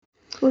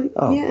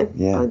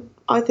Well,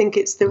 I think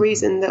it's the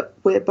reason that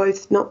we're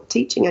both not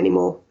teaching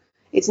anymore.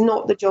 It's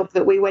not the job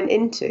that we went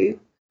into.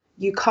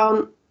 You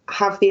can't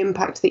have the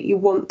impact that you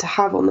want to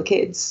have on the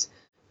kids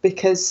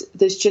because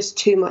there's just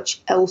too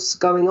much else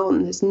going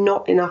on. There's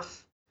not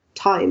enough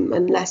time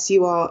unless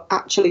you are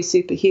actually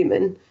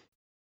superhuman.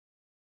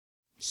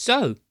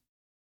 So,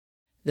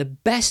 the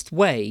best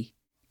way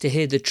to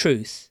hear the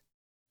truth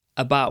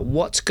about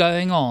what's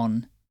going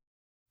on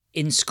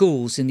in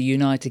schools in the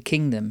United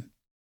Kingdom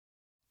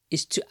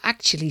is to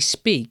actually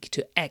speak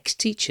to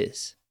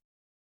ex-teachers.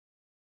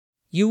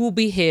 You will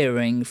be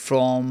hearing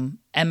from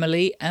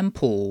Emily and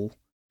Paul,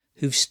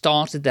 who've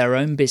started their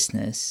own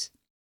business,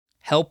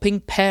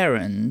 helping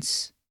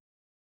parents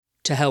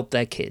to help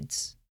their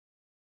kids.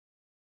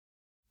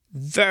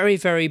 Very,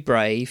 very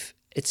brave.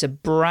 It's a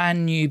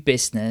brand new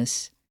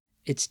business.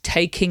 It's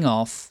taking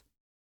off,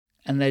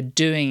 and they're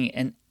doing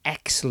an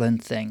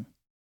excellent thing.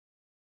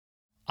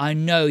 I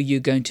know you're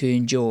going to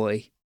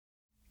enjoy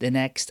the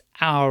next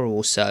hour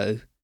or so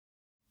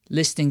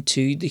listening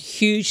to the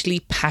hugely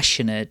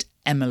passionate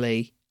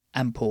Emily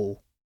and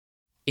Paul.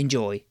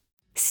 Enjoy.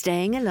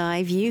 Staying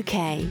Alive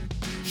UK.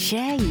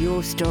 Share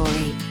your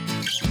story.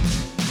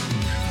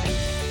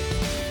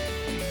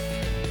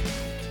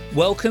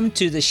 Welcome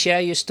to the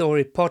Share Your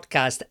Story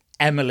podcast,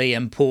 Emily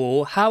and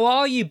Paul. How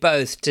are you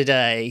both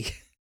today?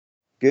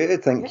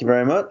 Good, thank you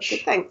very much.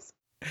 Good, thanks.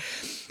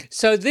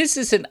 So this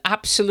is an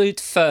absolute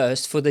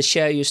first for the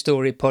Share Your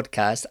Story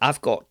podcast. I've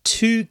got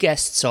two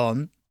guests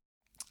on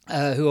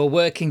who are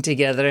working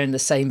together in the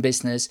same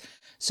business.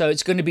 So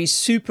it's going to be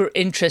super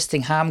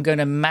interesting how I'm going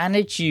to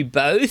manage you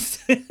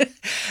both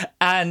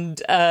and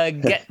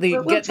get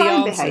the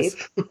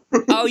answers.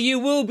 Oh, you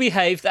will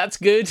behave. That's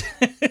good.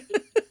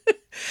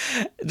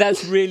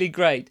 That's really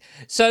great.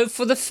 So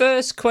for the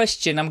first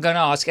question I'm going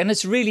to ask, and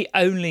it's really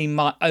only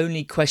my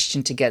only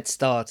question to get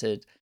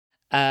started.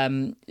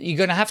 You're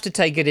going to have to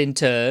take it in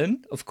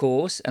turn, of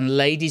course, and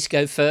ladies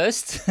go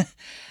first.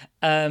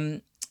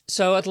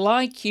 So I'd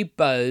like you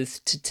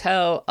both to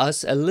tell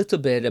us a little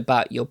bit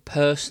about your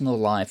personal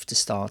life to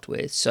start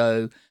with.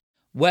 So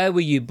where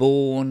were you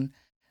born?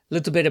 A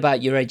little bit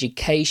about your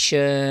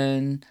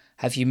education.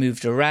 Have you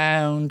moved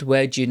around?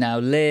 Where do you now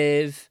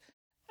live?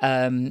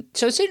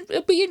 So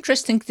it'll be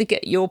interesting to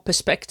get your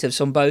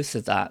perspectives on both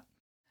of that.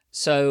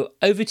 So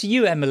over to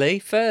you, Emily,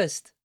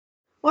 first.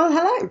 Well,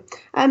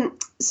 hello.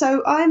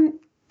 So I'm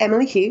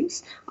Emily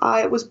Hughes.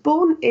 I was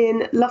born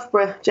in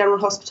Loughborough General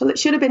Hospital. It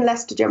should have been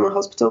Leicester General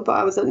Hospital, but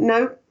I was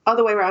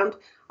other way around.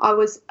 I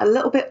was a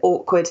little bit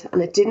awkward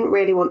and I didn't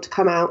really want to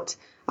come out.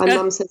 And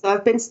Mum says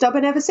I've been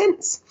stubborn ever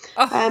since.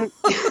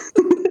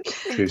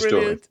 True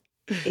story.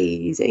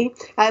 Easy.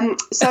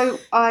 So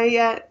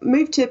I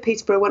moved to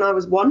Peterborough when I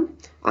was 1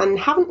 and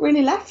haven't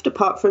really left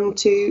apart from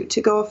to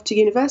go off to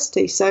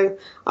university. So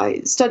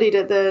I studied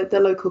at the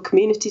local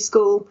community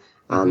school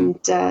and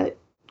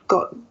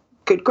got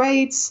good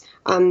grades.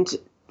 And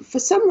for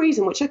some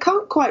reason, which I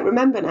can't quite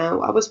remember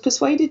now, I was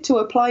persuaded to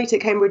apply to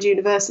Cambridge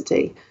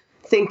University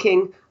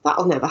thinking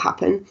that'll never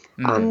happen.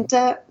 And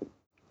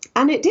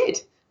it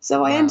did.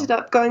 So I ended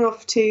up going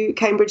off to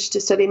Cambridge to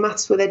study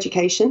maths with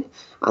education,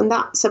 and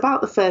that's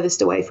about the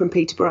furthest away from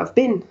Peterborough I've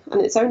been,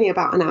 and it's only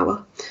about an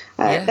hour.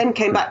 Then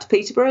came back to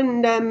Peterborough,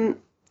 and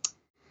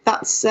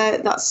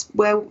that's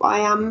where I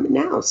am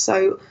now.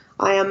 So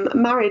I am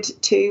married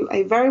to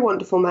a very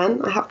wonderful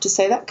man. I have to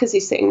say that because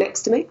he's sitting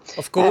next to me.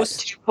 Of course.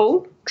 To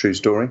Paul. True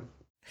story.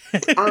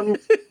 And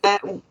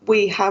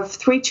we have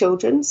 3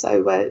 children,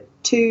 so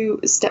 2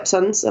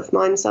 stepsons of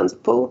mine, sons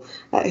of Paul,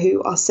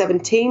 who are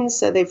 17.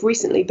 So they've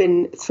recently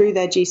been through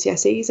their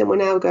GCSEs and we're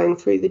now going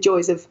through the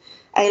joys of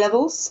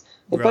A-levels.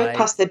 They both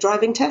passed their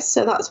driving test,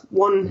 so that's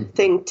one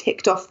thing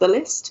ticked off the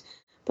list.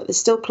 But there's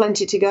still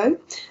plenty to go.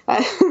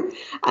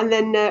 And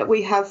then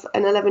we have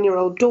an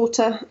 11-year-old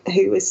daughter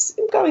who is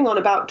going on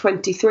about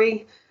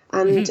 23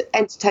 and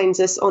entertains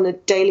us on a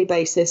daily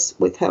basis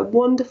with her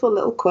wonderful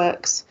little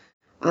quirks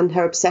and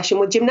her obsession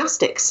with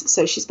gymnastics.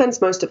 So she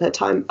spends most of her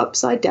time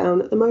upside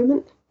down at the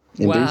moment.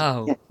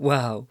 Wow,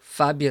 wow,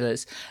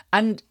 fabulous.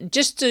 And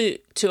just to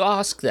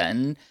ask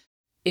then,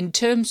 in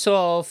terms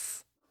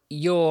of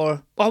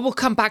your... Well, we'll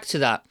come back to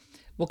that.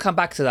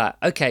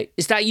 Okay,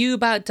 is that you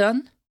about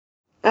done?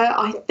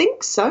 I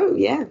think so,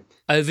 yeah.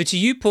 Over to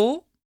you,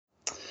 Paul.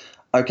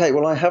 Okay,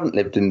 well, I haven't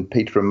lived in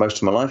Peterborough most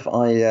of my life.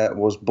 I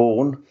was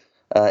born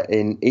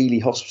in Ely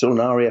Hospital,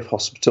 an RAF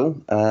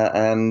hospital,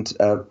 and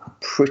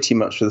pretty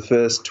much for the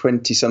first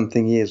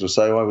 20-something years or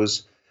so, I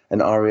was an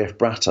RAF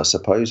brat, I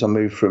suppose. I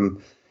moved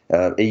from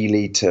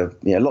Ely to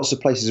lots of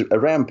places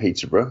around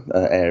Peterborough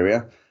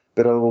area,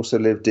 but I've also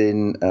lived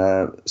in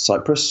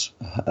Cyprus.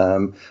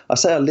 I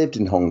say I lived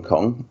in Hong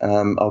Kong.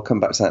 I'll come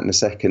back to that in a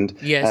second.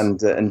 Yes.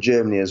 And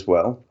Germany as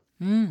well.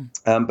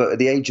 But at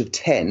the age of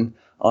 10,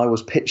 I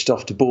was pitched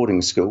off to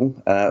boarding school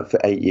for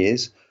 8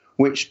 years,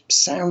 which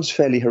sounds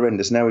fairly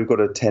horrendous. Now we've got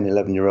a 10,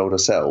 11-year-old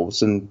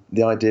ourselves, and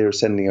the idea of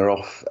sending her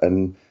off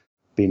and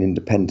being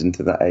independent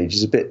at that age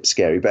is a bit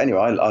scary. But anyway,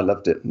 I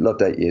loved it.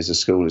 Loved 8 years of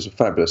school. It was a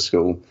fabulous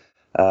school.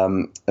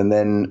 And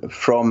then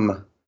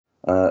from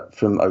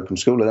from Oakham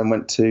School. I then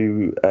went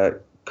to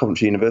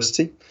Coventry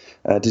University,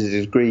 did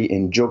a degree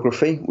in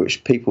geography,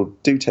 which people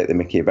do take the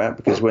mickey about,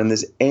 because when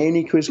there's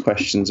any quiz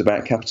questions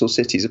about capital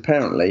cities,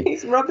 apparently,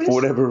 It's rubbish. for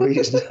whatever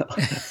reason,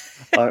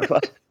 I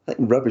think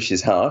rubbish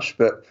is harsh,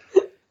 but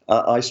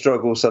I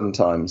struggle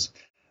sometimes.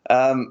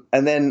 And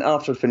then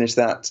after I finished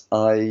that,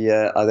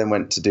 I then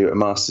went to do a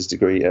master's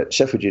degree at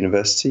Sheffield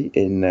University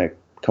in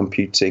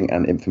computing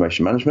and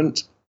information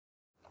management,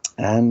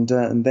 and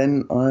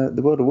then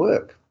the world of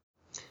work.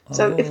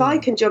 So if I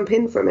can jump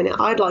in for a minute,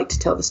 I'd like to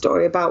tell the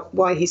story about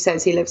why he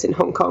says he lives in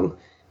Hong Kong,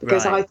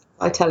 because Right.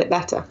 I tell it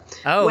better.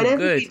 Oh,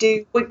 Whenever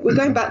good. we're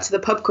going back to the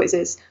pub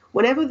quizzes,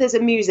 whenever there's a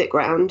music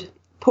round,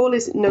 Paul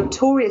is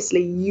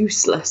notoriously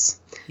useless.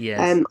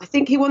 Yes. I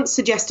think he once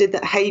suggested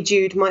that Hey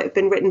Jude might have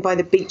been written by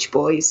the Beach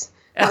Boys.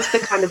 That's the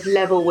kind of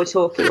level we're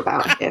talking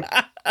about here.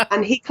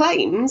 And he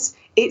claims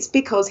it's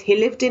because he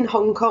lived in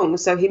Hong Kong,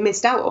 so he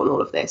missed out on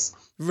all of this.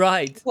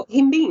 Right. What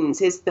he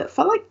means is that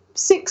for like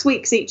 6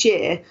 weeks each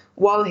year,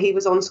 while he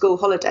was on school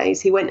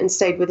holidays, he went and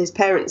stayed with his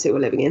parents who were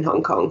living in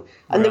Hong Kong.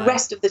 And the Right.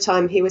 rest of the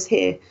time he was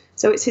here.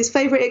 So it's his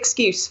favourite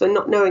excuse for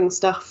not knowing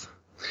stuff.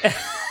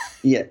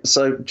 Yeah,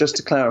 so just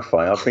to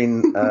clarify, I've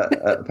been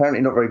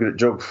apparently not very good at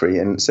geography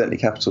and certainly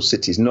capital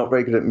cities, not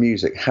very good at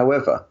music.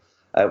 However,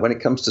 when it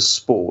comes to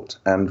sport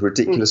and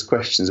ridiculous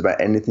questions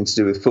about anything to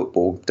do with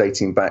football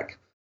dating back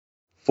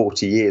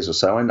 40 years or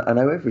so, I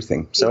know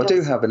everything. So I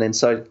do have an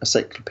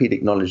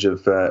encyclopedic knowledge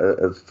of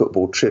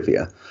football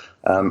trivia.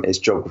 It's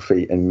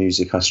geography and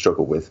music I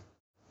struggle with.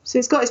 So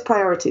he's got his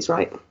priorities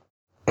right.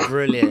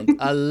 Brilliant.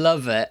 I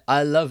love it.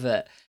 I love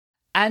it.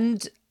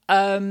 And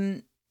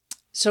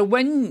so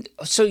when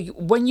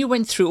you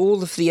went through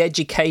all of the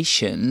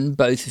education,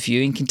 both of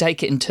you, and can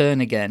take it in turn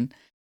again,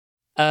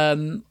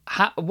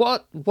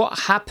 what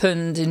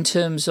happened in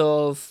terms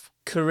of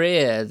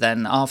career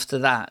then after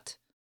that?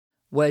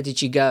 Where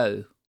did you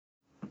go?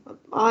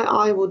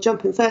 I will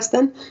jump in first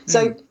then.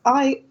 So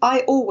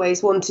I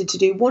always wanted to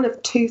do one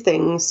of two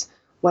things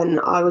when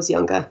I was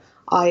younger.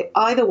 I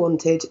either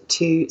wanted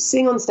to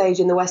sing on stage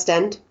in the West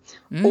End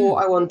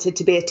or I wanted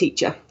to be a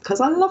teacher,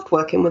 because I loved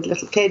working with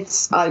little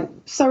kids. I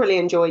thoroughly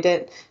enjoyed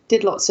it,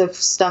 did lots of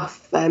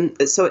stuff.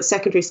 So at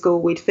secondary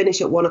school, we'd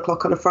finish at 1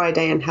 o'clock on a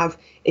Friday and have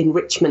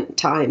enrichment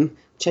time,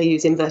 which I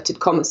use inverted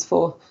commas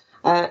for.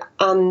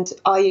 And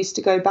I used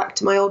to go back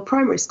to my old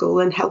primary school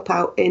and help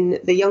out in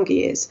the younger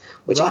years,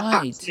 which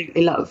I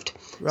absolutely loved.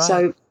 Right.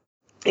 So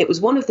it was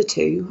one of the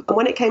two. And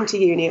when it came to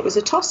uni, it was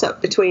a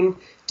toss-up between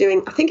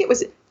doing, I think it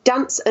was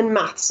dance and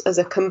maths as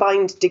a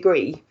combined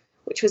degree,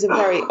 which was a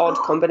very odd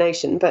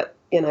combination, but,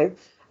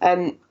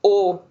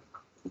 or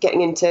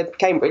getting into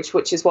Cambridge,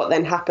 which is what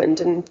then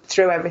happened and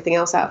threw everything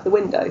else out of the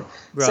window.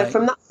 Right. So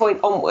from that point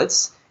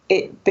onwards,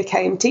 it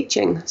became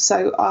teaching.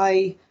 So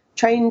I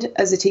trained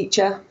as a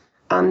teacher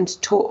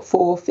and taught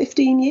for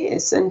 15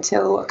 years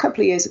until a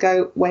couple of years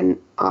ago when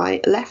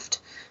I left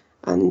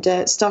and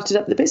started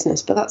up the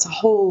business. But that's a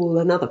whole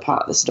another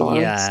part of the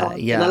story. Yeah, so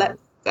I'm going to let it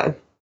go.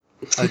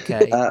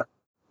 Okay.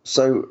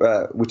 So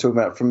we're talking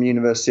about from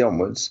university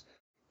onwards.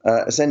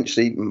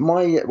 Essentially,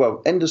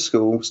 end of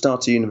school,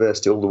 start to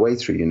university, all the way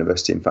through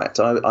university. In fact,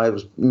 I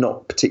was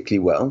not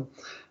particularly well,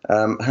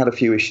 had a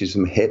few issues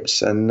with my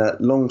hips, and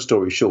long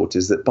story short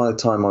is that by the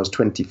time I was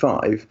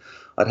 25,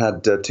 I'd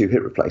had 2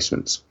 hip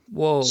replacements.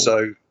 Whoa.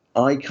 So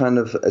I kind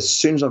of, as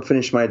soon as I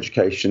finished my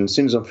education, as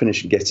soon as I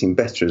finished getting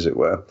better, as it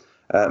were,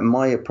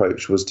 my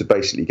approach was to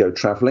basically go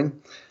travelling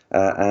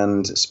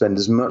and spend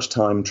as much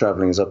time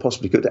travelling as I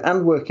possibly could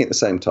and working at the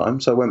same time.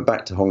 So I went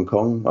back to Hong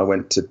Kong, I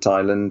went to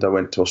Thailand, I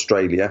went to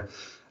Australia.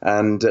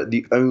 And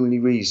the only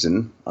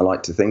reason I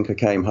like to think I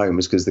came home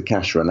is because the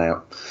cash ran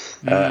out.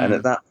 And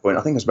at that point,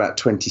 I think I was about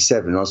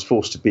 27. I was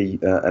forced to be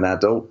an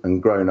adult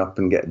and grown up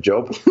and get a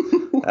job.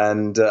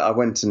 And I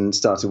went and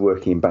started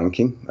working in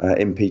banking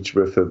in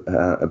Peterborough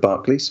for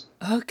Barclays.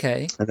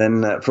 Okay. And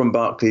then from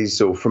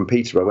Barclays or from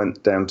Peterborough, I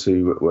went down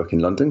to work in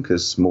London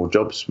because more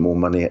jobs, more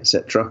money,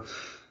 etc.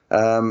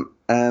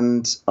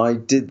 And I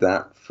did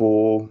that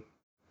for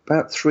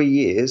about 3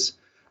 years.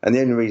 And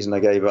the only reason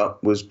I gave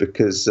up was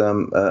because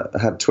I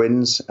had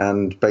twins,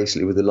 and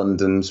basically with the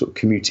London sort of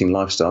commuting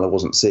lifestyle, I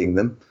wasn't seeing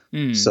them.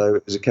 So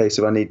it was a case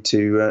of I need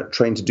to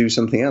train to do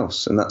something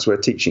else, and that's where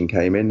teaching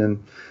came in.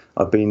 And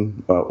I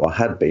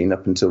had been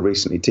up until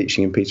recently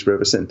teaching in Peterborough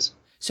ever since.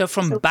 So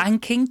from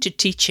banking to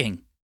teaching.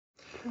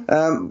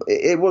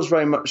 It was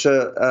very much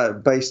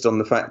based on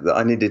the fact that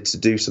I needed to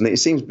do something. It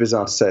seems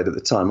bizarre to say it at the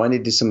time. I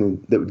needed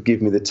something that would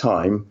give me the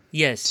time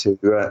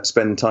to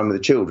spend time with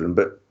the children,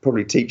 but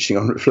probably teaching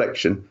on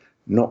reflection,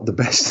 not the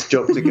best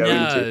job to go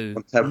into.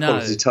 Want to have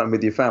quality time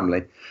with your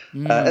family.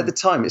 At the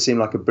time, it seemed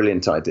like a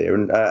brilliant idea,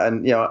 and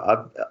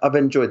I've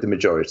enjoyed the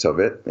majority of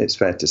it. It's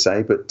fair to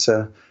say, but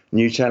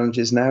new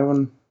challenges now,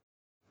 and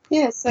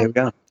here we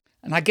go.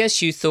 And I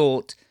guess you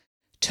thought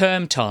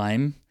term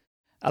time,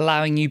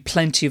 allowing you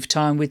plenty of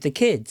time with the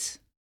kids.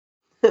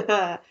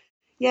 Yeah,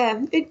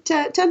 it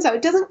turns out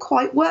it doesn't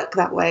quite work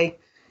that way.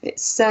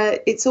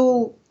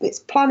 It's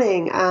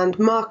planning and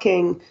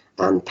marking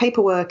and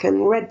paperwork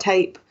and red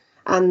tape,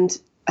 and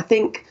I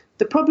think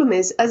the problem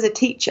is, as a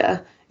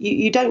teacher,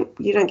 you don't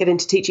get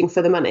into teaching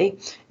for the money.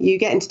 You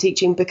get into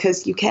teaching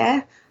because you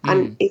care.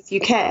 And if you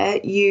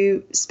care,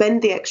 you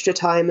spend the extra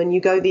time and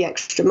you go the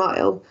extra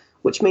mile,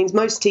 which means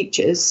most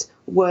teachers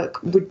work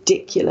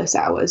ridiculous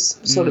hours,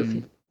 sort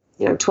of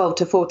 12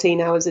 to 14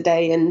 hours a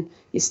day, and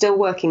you're still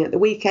working at the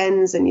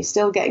weekends and you're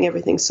still getting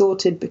everything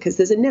sorted because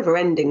there's a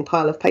never-ending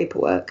pile of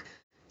paperwork.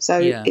 So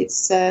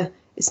it's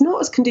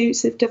not as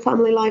conducive to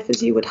family life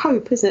as you would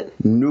hope, is it?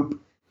 Nope.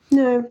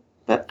 No,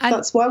 but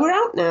that's why we're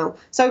out now.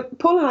 So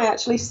Paul and I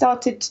actually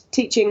started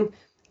teaching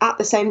at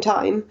the same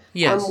time,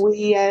 and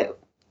we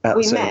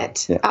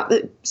met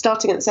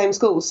starting at the same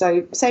school.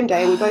 So same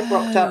day, we both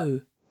rocked up.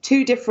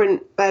 Two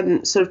different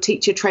sort of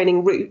teacher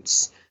training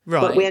routes,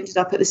 but we ended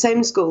up at the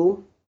same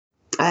school,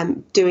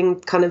 doing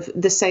kind of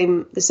the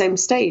same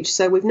stage.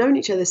 So we've known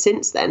each other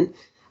since then,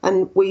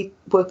 and we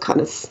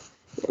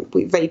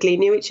vaguely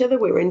knew each other.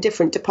 We were in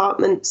different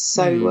departments,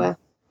 so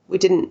we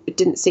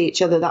didn't see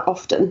each other that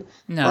often.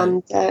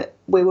 No. And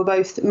we were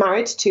both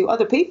married to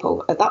other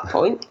people at that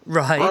point.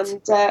 Right.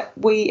 And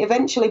we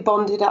eventually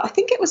bonded out. I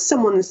think it was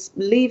someone's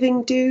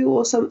leaving do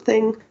or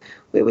something.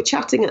 We were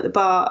chatting at the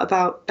bar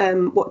about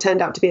what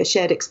turned out to be a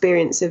shared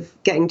experience of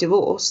getting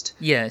divorced.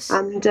 Yes.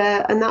 And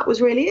that was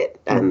really it.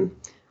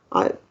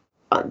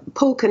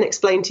 Paul can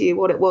explain to you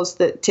what it was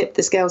that tipped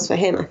the scales for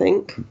him, I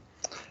think.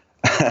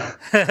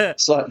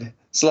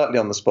 Slightly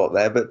on the spot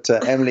there, but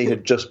Emily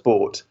had just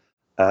bought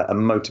a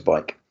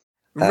motorbike.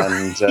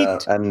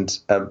 Right. And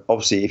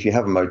obviously, if you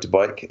have a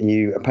motorbike,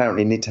 you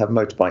apparently need to have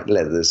motorbike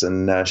leathers.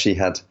 And she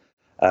had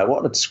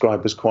what I'd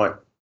describe as quite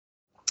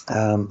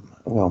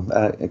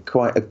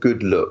a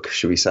good look,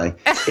 should we say,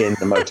 in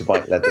the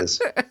motorbike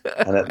leathers.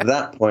 And at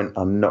that point,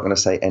 I'm not going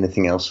to say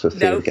anything else for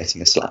fear of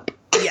getting a slap.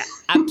 Yeah,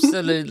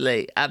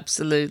 absolutely.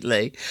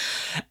 Absolutely.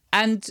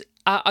 And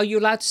are you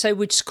allowed to say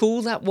which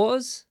school that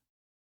was?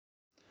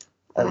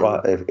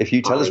 Well, if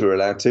you tell us we're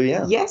allowed to,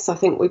 yeah. Yes, I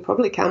think we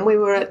probably can. We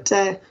were at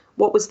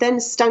what was then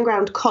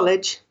Stanground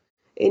College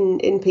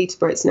in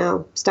Peterborough. It's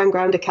now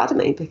Stanground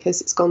Academy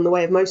because it's gone the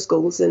way of most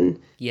schools and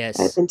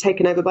been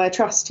taken over by a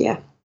trust, yeah.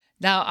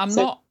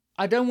 Now,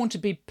 I don't want to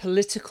be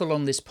political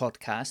on this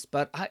podcast,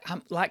 but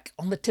I'm like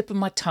on the tip of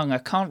my tongue. I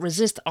can't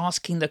resist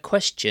asking the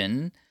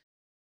question,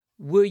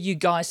 were you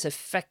guys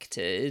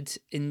affected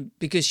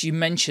because you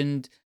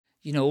mentioned,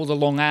 all the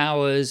long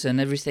hours and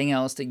everything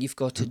else that you've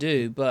got to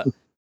do, but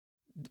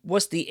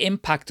was the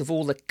impact of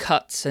all the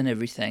cuts and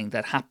everything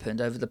that happened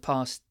over the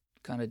past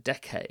kind of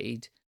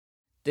decade,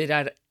 did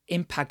that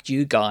impact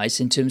you guys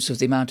in terms of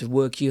the amount of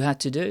work you had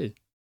to do?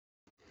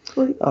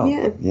 Well,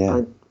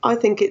 yeah. I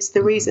think it's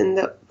the reason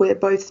that we're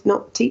both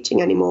not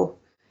teaching anymore.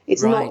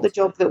 It's not the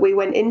job that we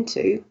went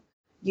into.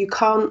 You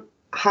can't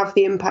have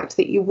the impact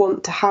that you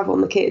want to have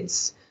on the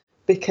kids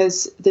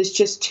because there's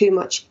just too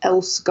much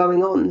else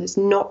going on. There's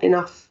not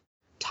enough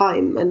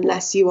time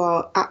unless you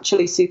are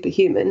actually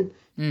superhuman.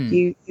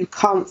 You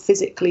can't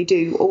physically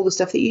do all the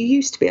stuff that you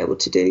used to be able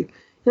to do.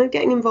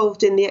 Getting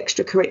involved in the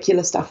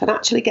extracurricular stuff and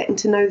actually getting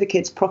to know the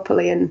kids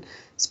properly and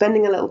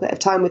spending a little bit of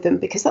time with them,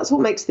 because that's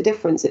what makes the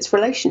difference. It's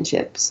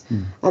relationships.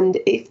 And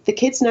if the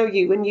kids know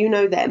you and you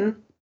know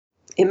them,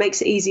 it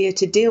makes it easier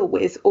to deal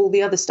with all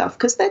the other stuff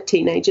because they're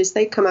teenagers.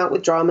 They come out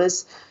with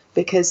dramas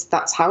because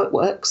that's how it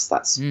works.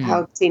 That's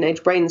how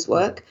teenage brains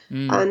work.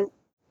 And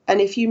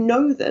if you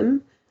know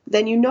them,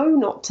 then you know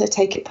not to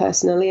take it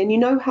personally and you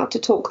know how to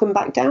talk them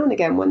back down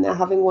again when they're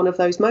having one of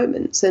those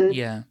moments.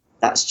 And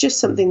that's just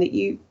something that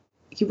you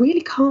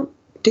really can't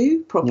do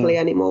properly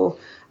anymore.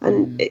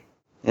 And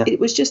it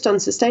was just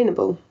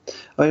unsustainable.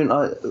 I mean,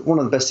 one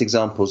of the best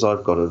examples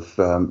I've got of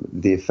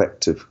the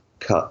effect of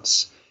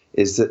cuts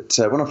is that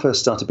when I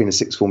first started being a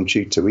sixth form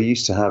tutor, we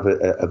used to have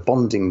a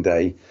bonding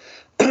day.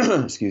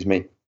 Excuse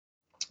me.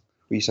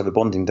 We used to have a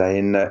bonding day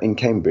in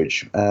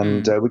Cambridge,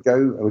 and we'd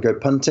go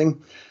punting,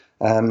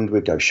 and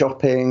we'd go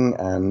shopping,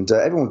 and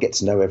everyone would get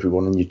to know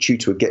everyone, and your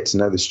tutor would get to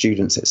know the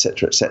students,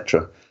 etc.,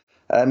 etc.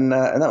 And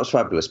that was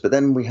fabulous. But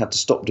then we had to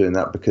stop doing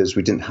that because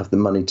we didn't have the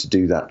money to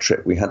do that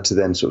trip. We had to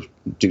then sort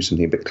of do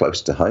something a bit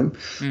closer to home.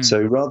 So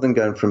rather than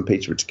going from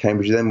Peterborough to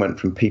Cambridge, we then went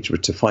from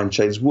Peterborough to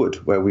Fineshades Wood,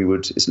 where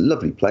it's a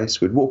lovely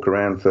place. We'd walk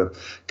around for a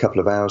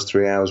couple of hours,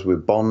 3 hours,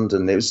 we'd bond,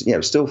 and it was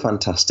still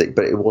fantastic,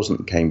 but it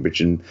wasn't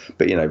Cambridge.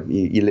 But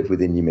you live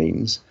within your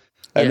means.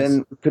 And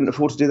then we couldn't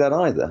afford to do that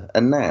either.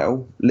 And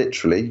now,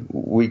 literally,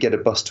 we get a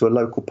bus to a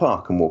local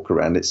park and walk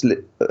around. It's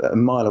a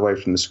mile away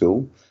from the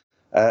school.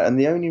 And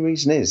the only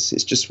reason it's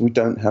just we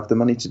don't have the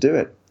money to do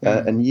it.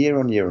 And year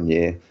on year on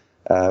year,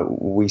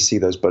 we see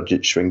those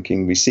budgets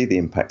shrinking. We see the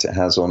impact it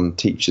has on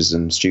teachers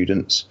and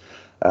students.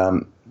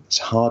 It's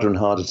harder and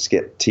harder to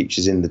get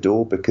teachers in the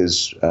door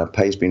because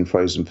pay's been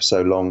frozen for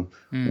so long.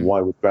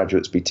 Why would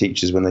graduates be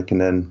teachers when they can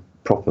earn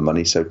proper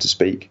money, so to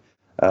speak,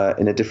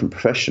 in a different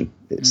profession?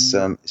 It's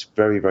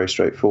very, very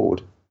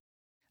straightforward.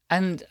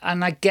 And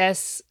I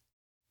guess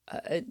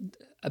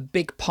a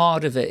big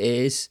part of it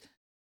is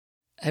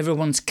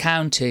everyone's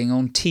counting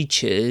on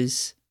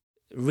teachers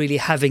really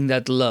having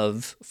that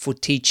love for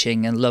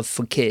teaching and love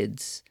for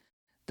kids,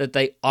 that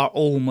they are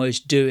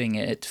almost doing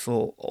it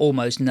for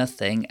almost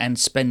nothing and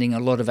spending a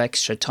lot of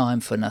extra time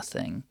for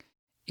nothing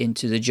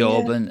into the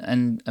job,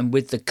 and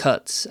with the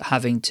cuts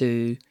having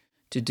to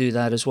do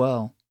that as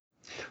well.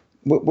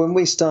 When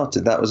we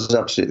started, that was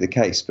absolutely the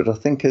case. But I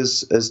think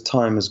as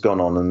time has gone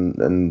on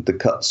and the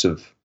cuts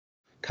have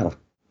kind of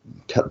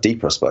cut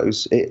deeper, I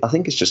suppose, I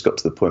think it's just got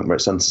to the point where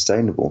it's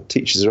unsustainable.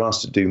 Teachers are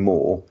asked to do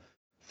more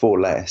for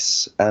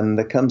less, and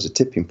there comes a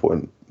tipping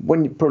point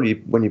when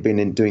you've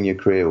been doing your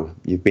career,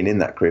 you've been in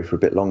that career for a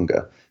bit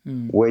longer,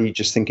 where you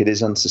just think it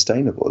is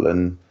unsustainable.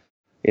 And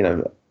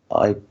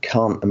I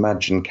can't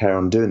imagine carry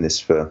on doing this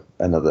for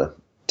another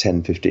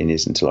 10, 15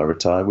 years until I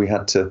retire. We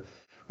had to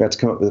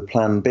come up with a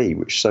plan B,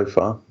 which so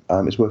far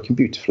is working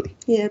beautifully.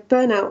 Yeah,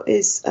 burnout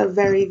is a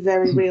very,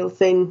 very real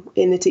thing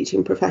in the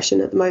teaching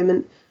profession at the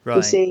moment. Right.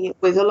 We're seeing it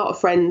with a lot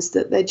of friends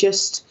that they're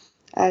just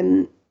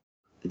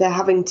they're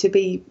having to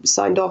be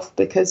signed off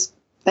because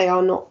they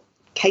are not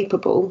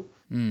capable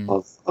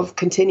of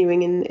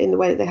continuing in the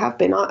way that they have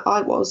been.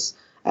 I was,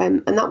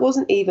 and that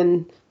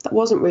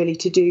wasn't really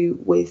to do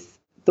with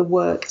the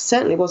work.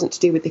 Certainly wasn't to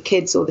do with the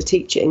kids or the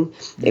teaching.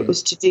 It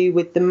was to do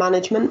with the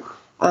management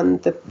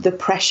and the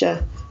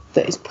pressure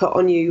that is put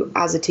on you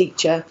as a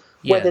teacher,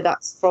 whether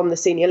that's from the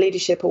senior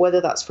leadership or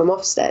whether that's from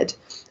Ofsted.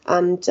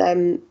 And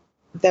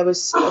there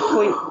was a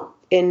point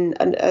in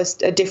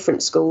a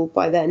different school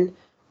by then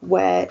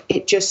where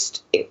it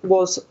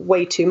was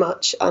way too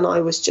much, and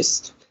I was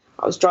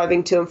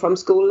driving to and from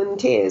school in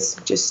tears,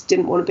 just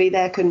didn't want to be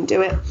there, couldn't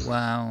do it.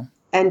 Wow.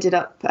 Ended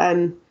up,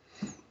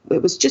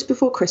 it was just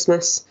before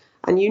Christmas,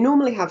 and you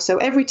normally have, so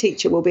every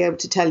teacher will be able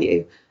to tell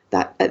you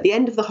that at the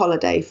end of the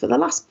holiday, for the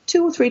last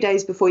 2 or 3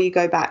 days before you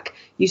go back,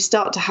 you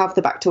start to have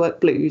the back to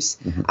work blues,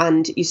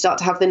 and you start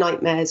to have the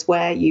nightmares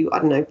where you,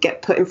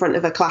 get put in front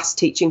of a class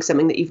teaching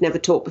something that you've never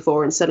taught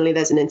before, and suddenly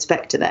there's an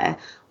inspector there,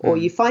 or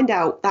you find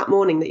out that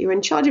morning that you're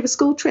in charge of a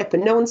school trip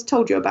and no one's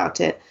told you about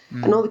it,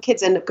 and all the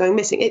kids end up going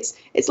missing.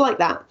 It's like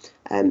that.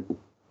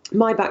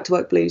 My back to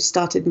work blues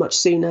started much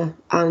sooner,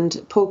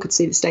 and Paul could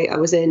see the state I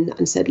was in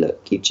and said,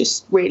 look, you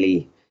just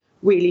really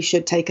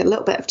should take a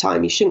little bit of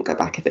time. You shouldn't go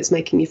back if it's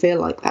making you feel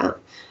like that.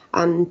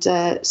 And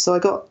so I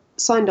got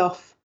signed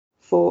off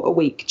for a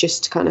week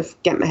just to kind of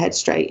get my head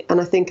straight. And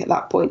I think at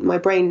that point, my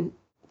brain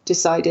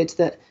decided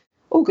that,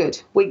 oh,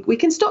 good, we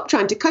can stop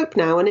trying to cope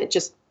now. And it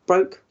just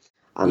broke.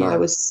 And I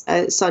was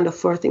signed off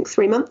for, I think,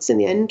 3 months in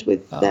the end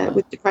with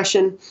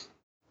depression.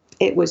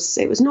 It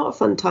was not a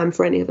fun time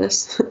for any of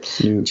us,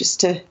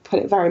 just to put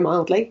it very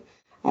mildly.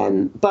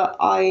 But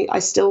I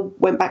still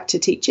went back to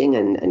teaching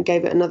and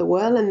gave it another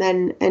whirl, and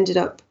then ended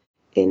up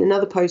in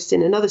another post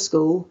in another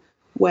school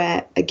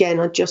where, again,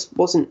 I just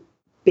wasn't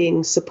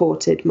being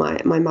supported.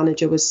 My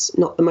manager was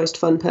not the most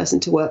fun person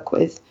to work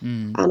with.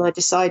 And I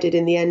decided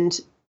in the end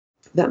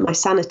that my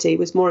sanity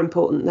was more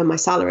important than my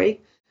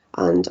salary,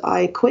 and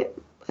I quit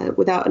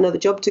without another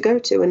job to go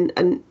to.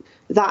 And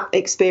that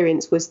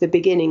experience was the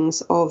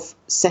beginnings of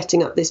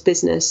setting up this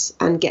business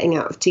and getting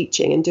out of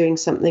teaching and doing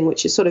something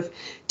which is sort of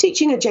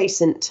teaching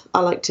adjacent,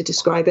 I like to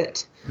describe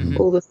it.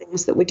 All the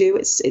things that we do,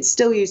 it's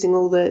still using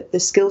all the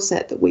skill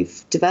set that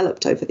we've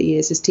developed over the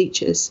years as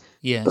teachers.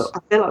 Yes. But I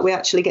feel like we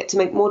actually get to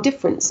make more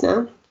difference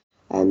now.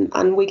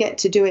 And we get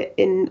to do it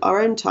in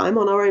our own time,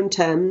 on our own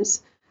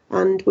terms,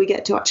 and we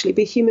get to actually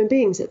be human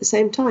beings at the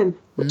same time,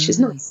 which is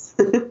nice.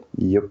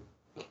 Yep.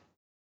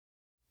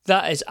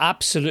 That is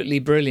absolutely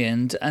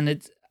brilliant,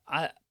 and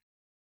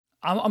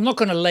I'm not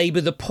going to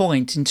labour the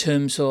point in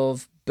terms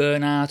of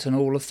burnout and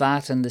all of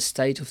that and the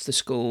state of the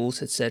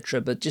schools, etc.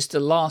 But just the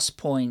last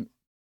point,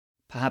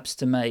 perhaps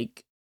to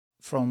make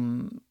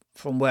from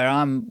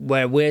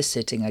where we're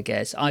sitting, I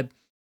guess. I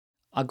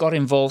got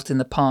involved in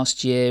the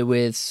past year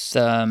with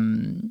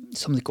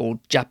something called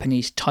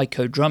Japanese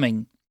taiko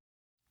drumming,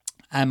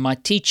 and my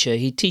teacher,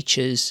 he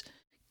teaches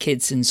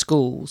kids in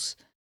schools.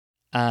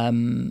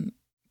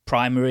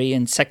 Primary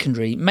and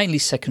secondary, mainly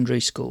secondary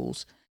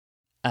schools,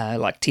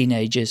 like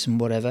teenagers and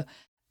whatever.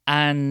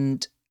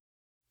 And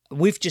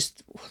we've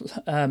just,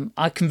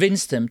 I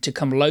convinced them to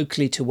come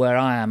locally to where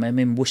I am. I'm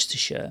in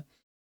Worcestershire,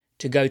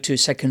 to go to a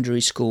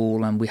secondary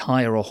school, and we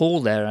hire a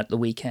hall there at the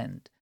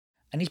weekend.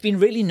 And he's been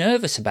really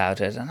nervous about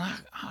it. And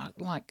I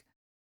like,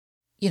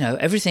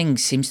 everything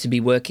seems to be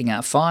working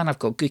out fine. I've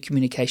got good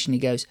communication. He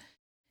goes,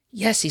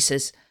 yes, he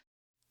says,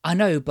 I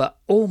know, but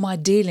all my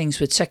dealings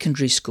with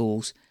secondary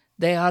schools,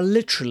 they are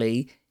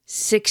literally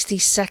 60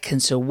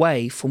 seconds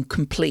away from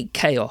complete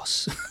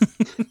chaos.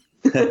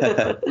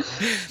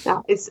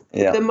 That is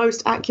the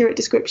most accurate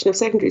description of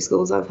secondary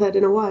schools I've heard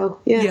in a while.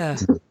 Yeah.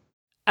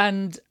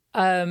 And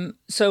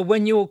so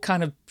when you're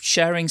kind of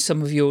sharing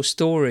some of your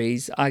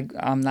stories, I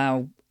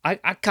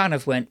kind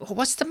of went, well,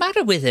 what's the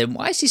matter with him?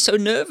 Why is he so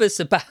nervous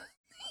about,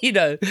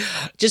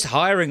 just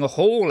hiring a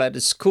hall at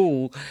a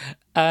school?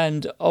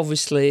 And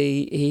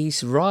obviously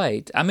he's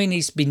right. I mean,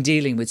 he's been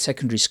dealing with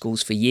secondary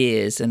schools for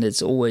years, and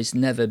it's always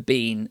never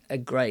been a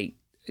great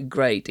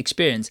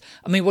experience.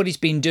 I mean, what he's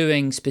been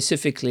doing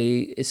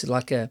specifically is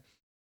like a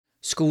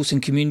schools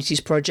and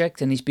communities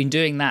project, and he's been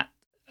doing that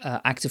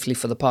actively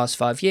for the past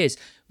 5 years,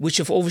 which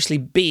have obviously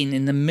been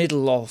in the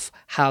middle of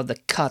how the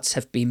cuts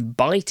have been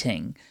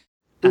biting.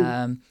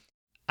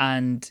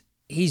 And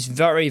he's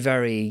very,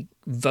 very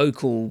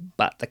vocal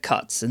about the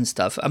cuts and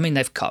stuff. I mean,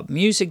 they've cut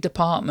music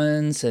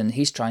departments, and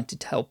he's trying to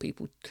tell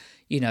people,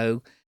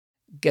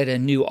 get a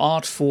new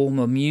art form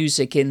of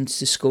music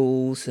into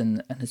schools,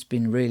 and it's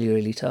been really,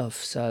 really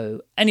tough.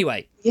 So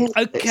anyway,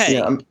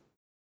 okay.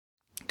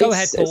 Go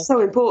ahead, Paul. It's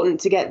so important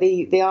to get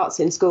the arts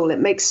in school. It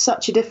makes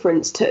such a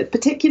difference to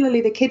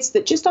particularly the kids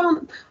that just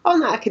aren't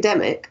that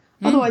academic.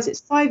 Otherwise, it's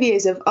 5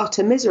 years of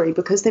utter misery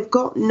because they've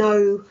got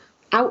no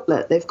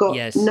outlet. They've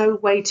got no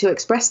way to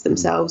express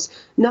themselves,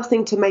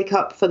 nothing to make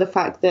up for the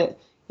fact that,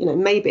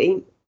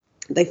 maybe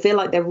they feel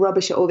like they're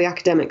rubbish at all the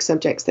academic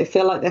subjects. They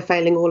feel like they're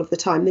failing all of the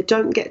time. They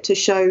don't get to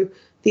show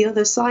the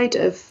other side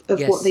of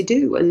what they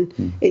do.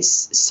 And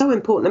it's so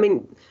important. I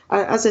mean,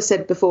 as I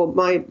said before,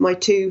 my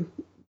two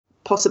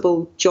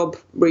possible job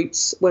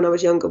routes when I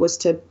was younger was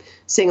to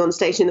sing on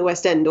stage in the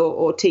West End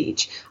or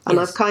teach. And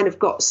I've kind of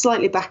got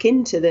slightly back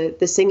into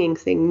the singing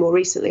thing more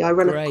recently. I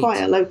run a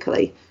choir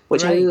locally,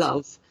 which I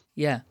love.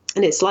 Yeah.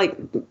 And it's like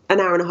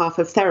an hour and a half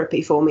of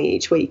therapy for me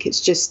each week.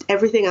 It's just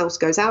everything else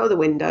goes out of the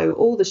window,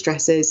 all the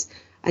stresses,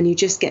 and you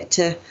just get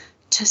to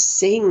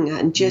sing.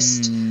 And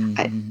just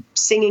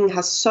singing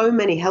has so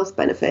many health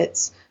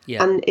benefits.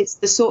 Yeah. And it's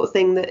the sort of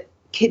thing that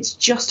kids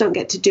just don't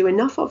get to do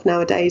enough of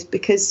nowadays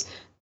because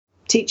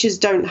teachers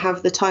don't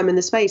have the time and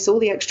the space. All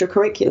the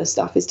extracurricular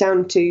stuff is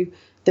down to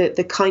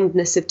the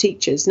kindness of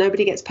teachers.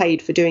 Nobody gets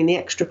paid for doing the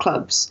extra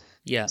clubs.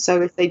 Yeah.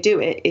 So if they do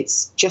it,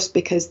 it's just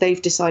because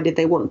they've decided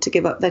they want to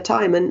give up their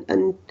time,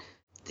 and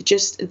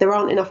there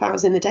aren't enough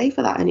hours in the day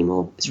for that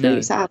anymore. It's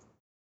really sad.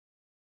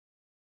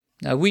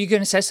 Now, were you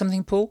going to say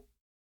something, Paul?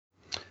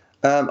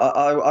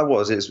 I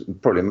was. It's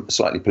probably a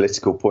slightly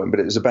political point,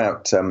 but it was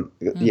about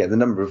the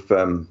number of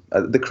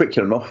the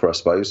curriculum offer, I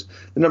suppose,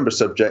 the number of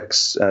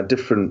subjects,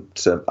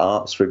 different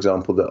arts, for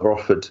example, that are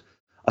offered.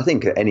 I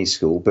think at any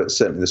school, but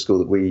certainly the school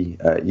that we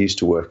used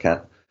to work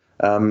at,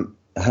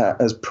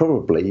 has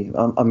probably,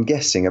 I'm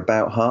guessing,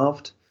 about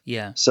halved.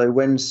 Yeah. So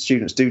when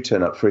students do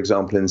turn up, for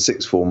example, in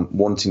sixth form,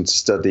 wanting to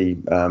study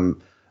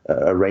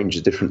a range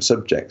of different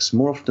subjects,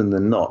 more often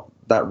than not,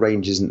 that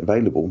range isn't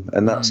available,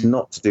 and that's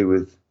not to do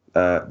with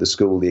the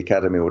school, the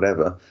academy, or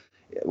whatever,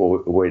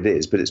 or it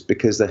is, but it's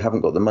because they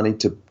haven't got the money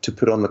to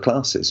put on the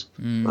classes.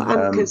 And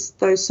because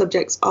those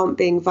subjects aren't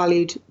being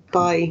valued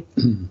by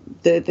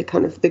the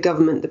kind of the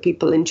government, the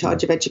people in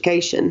charge of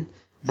education.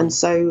 And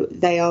so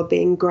they are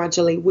being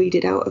gradually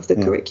weeded out of the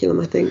curriculum,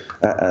 I think.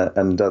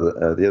 And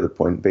the other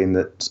point being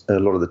that a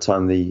lot of the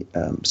time the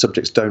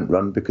subjects don't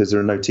run because there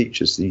are no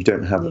teachers. You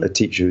don't have a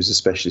teacher who's a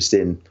specialist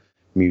in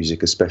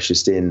music, a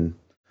specialist in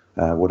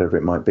whatever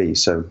it might be.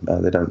 So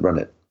they don't run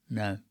it.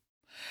 No.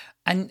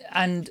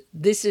 And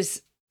this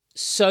is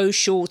so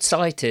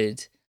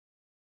short-sighted.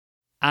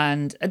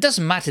 And it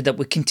doesn't matter that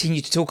we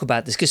continue to talk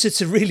about this because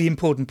it's a really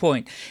important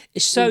point.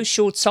 It's so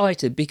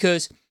short-sighted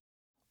because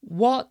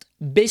what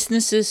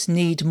businesses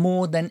need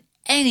more than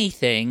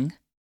anything,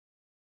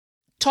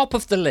 top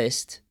of the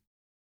list,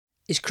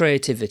 is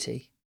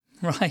creativity,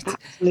 right?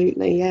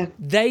 Absolutely, yeah.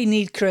 They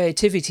need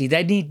creativity.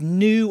 They need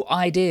new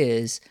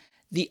ideas.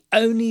 The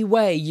only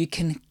way you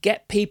can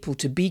get people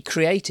to be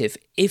creative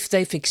if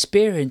they've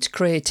experienced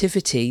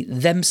creativity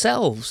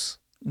themselves,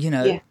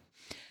 Yeah.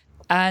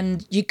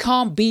 And you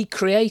can't be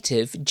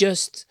creative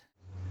just...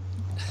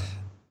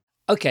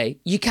 Okay,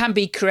 you can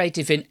be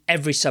creative in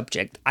every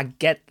subject. I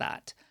get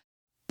that.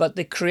 But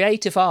the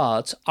creative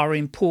arts are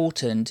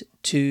important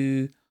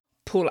to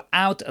pull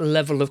out a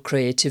level of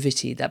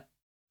creativity that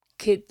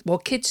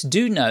kids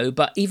do know,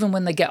 but even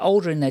when they get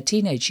older in their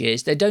teenage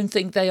years, they don't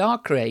think they are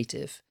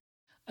creative.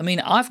 I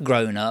mean, I've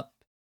grown up.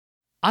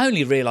 I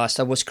only realised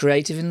I was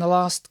creative in the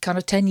last kind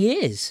of 10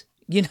 years,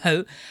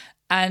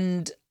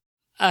 and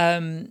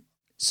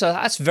so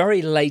that's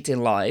very late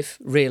in life,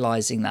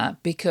 realising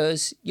that,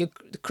 because your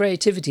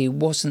creativity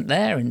wasn't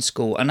there in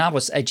school. And I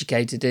was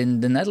educated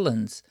in the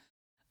Netherlands,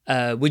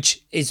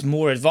 which is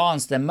more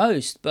advanced than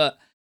most, but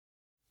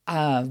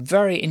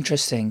very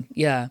interesting.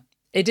 Yeah,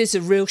 it is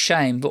a real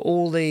shame, but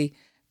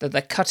that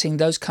they're cutting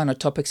those kind of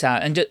topics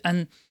out.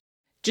 And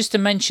just to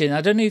mention,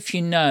 I don't know if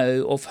you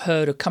know or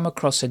heard or come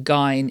across a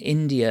guy in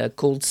India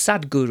called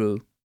Sadhguru.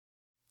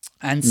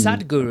 And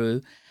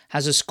Sadhguru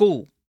has a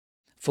school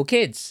for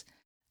kids.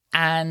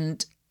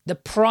 And the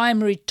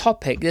primary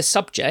topic, the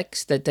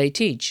subjects that they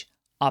teach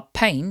are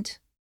paint,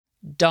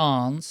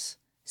 dance,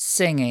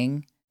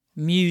 singing,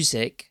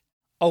 music.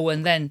 Oh,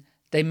 and then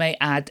they may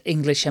add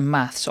English and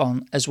maths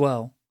on as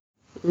well.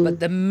 But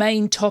the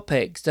main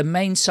topics, the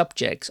main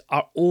subjects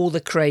are all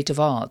the creative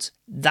arts.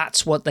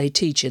 That's what they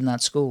teach in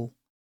that school.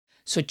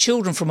 So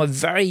children from a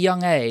very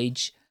young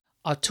age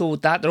are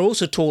taught that. They're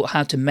also taught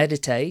how to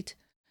meditate.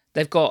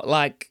 They've got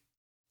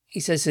he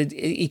says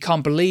he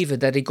can't believe it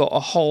that he got a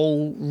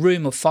whole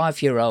room of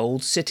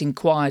 5-year-olds sitting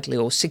quietly,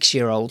 or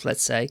 6-year-olds,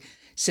 let's say,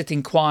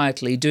 sitting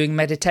quietly doing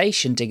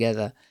meditation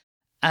together.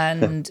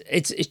 And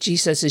he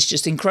says it's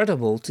just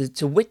incredible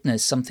to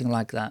witness something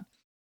like that.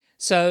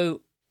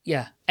 So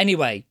Yeah.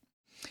 Anyway,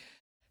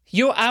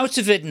 you're out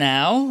of it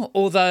now,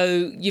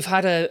 although you've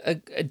had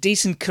a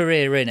decent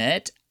career in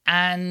it,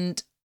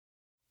 and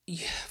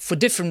for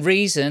different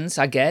reasons,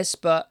 I guess.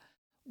 But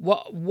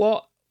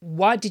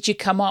why did you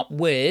come up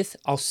with,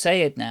 I'll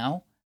say it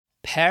now,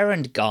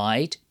 Parent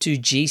Guide to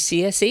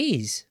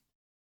GCSEs?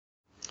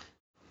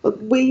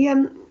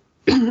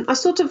 I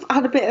sort of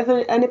had a bit of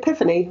an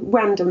epiphany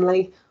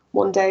randomly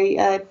one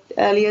day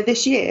earlier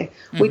this year.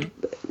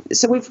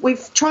 So we've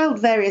trialled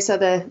various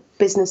other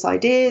business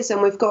ideas,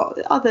 and we've got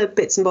other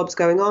bits and bobs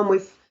going on.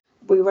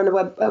 We run a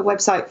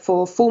website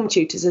for form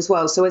tutors as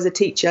well. So as a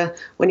teacher,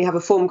 when you have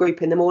a form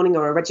group in the morning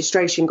or a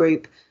registration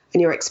group,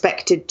 and you're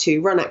expected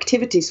to run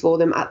activities for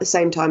them at the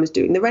same time as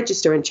doing the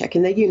register and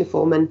checking their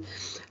uniform and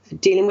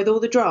dealing with all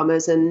the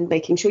dramas and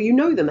making sure you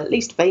know them at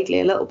least vaguely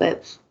a little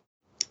bit.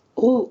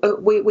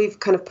 We've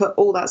kind of put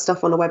all that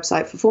stuff on a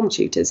website for form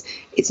tutors.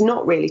 It's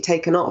not really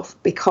taken off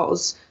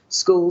because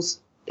schools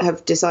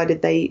have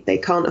decided they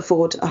can't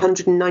afford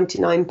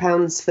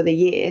 £199 for the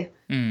year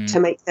to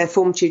make their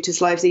form tutors'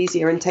 lives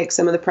easier and take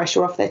some of the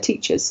pressure off their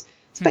teachers.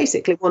 It's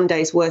basically one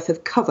day's worth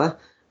of cover,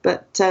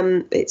 but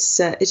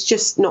it's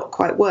just not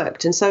quite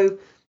worked. And so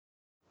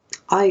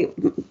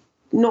I'm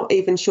not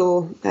even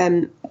sure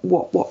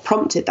what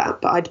prompted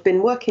that, but I'd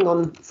been working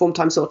on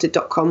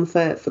formtimesorted.com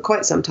for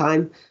quite some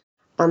time.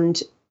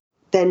 And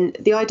then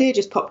the idea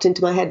just popped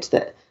into my head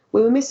that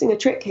we were missing a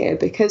trick here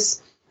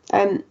because,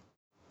 in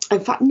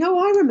fact, no,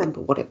 I remember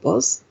what it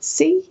was.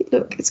 See,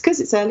 look, it's because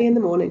it's early in the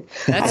morning.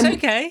 That's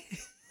okay.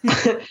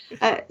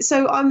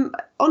 So I'm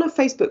on a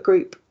Facebook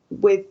group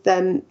with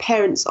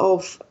parents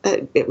of,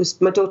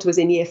 my daughter was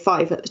in year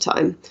 5 at the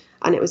time,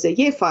 and it was a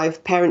year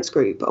 5 parents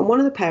group. And one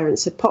of the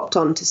parents had popped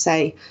on to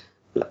say,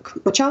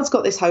 look, my child's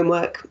got this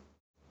homework.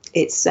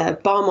 It's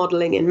bar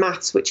modelling in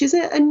maths, which is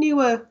a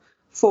newer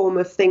form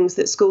of things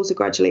that schools are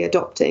gradually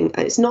adopting.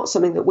 And it's not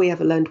something that we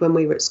ever learned when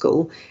we were at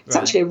school. It's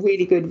actually a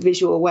really good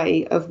visual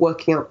way of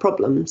working out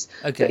problems.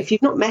 Okay. But if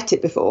you've not met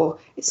it before,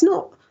 it's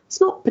not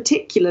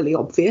particularly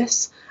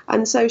obvious.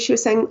 And so she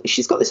was saying,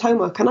 she's got this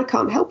homework and I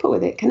can't help her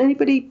with it. Can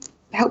anybody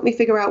help me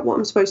figure out what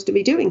I'm supposed to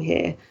be doing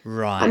here?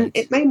 Right. And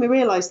it made me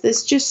realise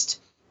there's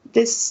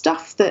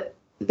stuff that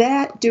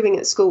they're doing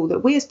at school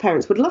that we as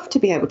parents would love to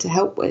be able to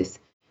help with.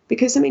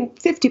 Because,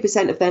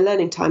 50% of their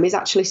learning time is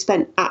actually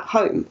spent at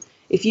home.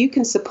 If you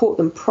can support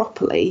them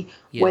properly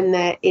when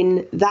they're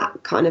in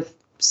that kind of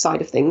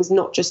side of things,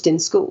 not just in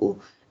school,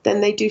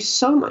 then they do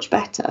so much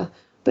better.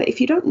 But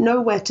if you don't know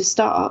where to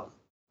start,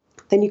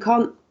 then you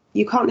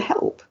can't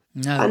help.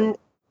 No. And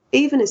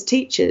even as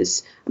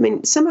teachers,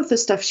 some of the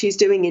stuff she's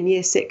doing in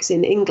year 6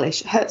 in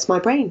English hurts my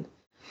brain.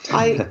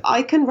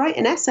 I can write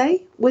an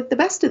essay with the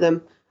best of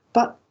them,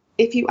 but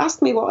if you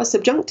ask me what a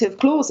subjunctive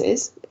clause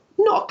is,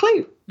 not a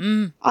clue.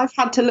 I've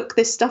had to look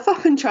this stuff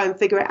up and try and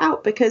figure it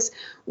out because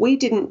we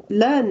didn't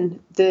learn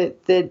the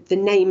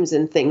names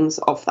and things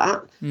of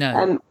that.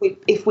 No.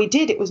 If we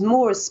did, it was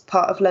more as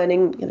part of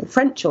learning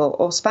French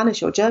or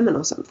Spanish or German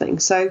or something.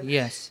 So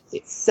yes,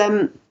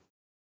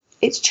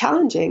 it's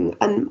challenging.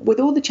 And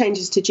with all the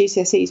changes to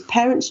GCSEs,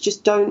 parents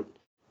just don't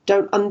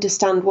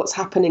understand what's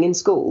happening in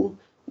school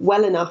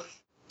well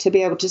enough to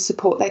be able to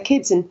support their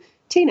kids. And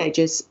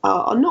teenagers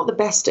are not the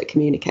best at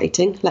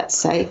communicating, let's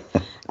say.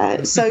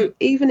 So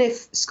even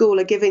if school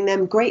are giving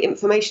them great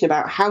information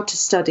about how to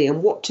study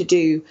and what to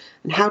do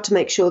and how to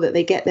make sure that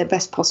they get their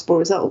best possible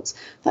results,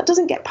 that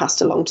doesn't get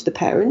passed along to the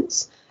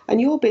parents. And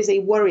you're busy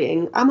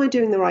worrying, am I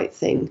doing the right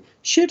thing?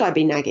 Should I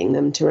be nagging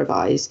them to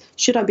revise?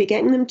 Should I be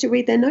getting them to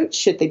read their notes?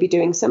 Should they be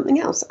doing something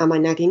else? Am I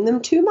nagging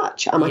them too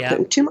much? Am I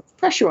putting too much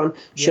pressure on?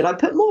 Should I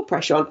put more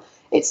pressure on?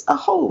 It's a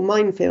whole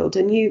minefield,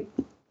 and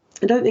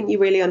I don't think you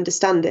really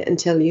understand it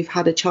until you've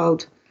had a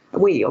child.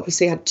 We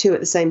obviously had 2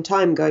 at the same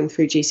time going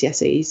through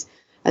GCSEs,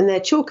 and they're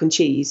chalk and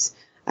cheese.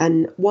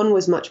 And one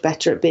was much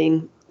better at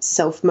being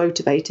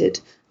self-motivated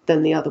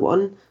than the other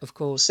one. Of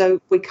course. So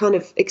we kind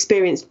of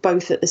experienced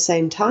both at the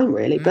same time,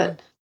 really.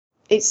 But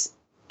it's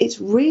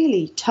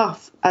really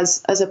tough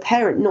as a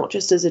parent, not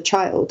just as a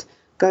child,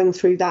 going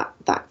through that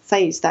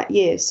phase that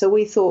year. So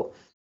we thought,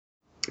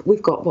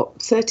 we've got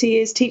 30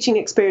 years teaching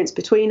experience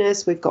between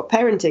us. We've got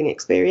parenting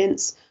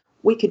experience.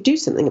 We could do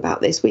something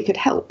about this. We could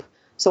help.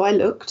 So I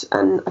looked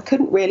and I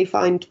couldn't really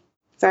find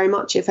very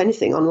much, if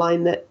anything,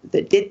 online that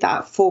did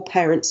that for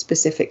parents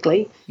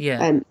specifically.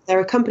 Yeah. There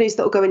are companies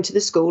that will go into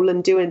the school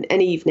and do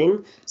an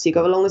evening. So you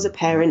go along as a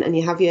parent and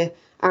you have your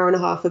hour and a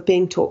half of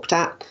being talked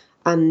at,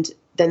 and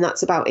then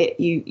that's about it.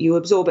 You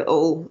absorb it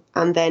all,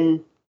 and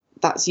then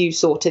that's you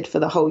sorted for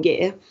the whole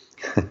year.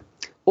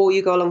 Or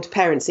you go along to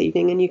parents'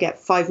 evening and you get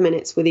 5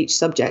 minutes with each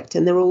subject,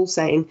 and they're all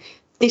saying,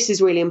 this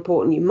is really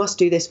important, you must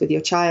do this with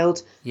your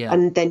child,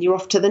 and then you're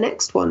off to the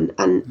next one.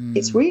 And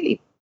it's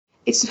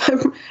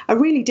a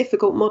really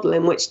difficult model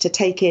in which to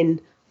take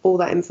in all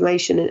that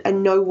information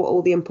and know what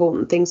all the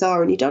important things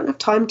are, and you don't have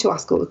time to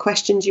ask all the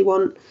questions you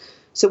want.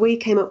 So we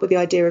came up with the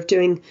idea of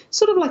doing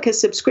sort of like a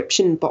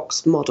subscription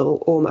box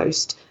model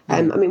almost.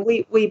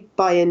 We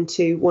buy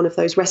into one of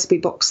those recipe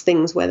box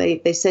things where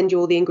they send you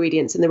all the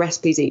ingredients and the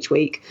recipes each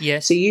week.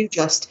 Yes. So you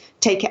just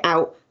take it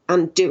out,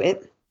 and do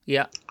it.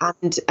 Yeah.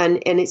 And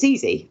it's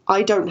easy.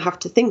 I don't have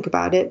to think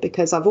about it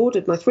because I've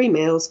ordered my 3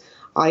 meals.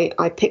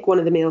 I pick one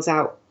of the meals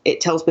out. It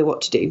tells me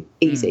what to do.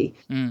 Easy.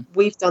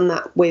 We've done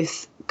that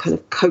with kind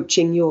of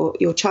coaching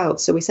your child.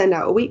 So we send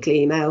out a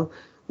weekly email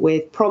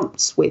with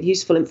prompts, with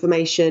useful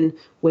information,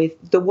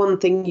 with the one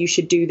thing you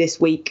should do this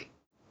week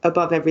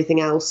above everything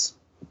else.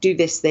 Do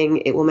this thing.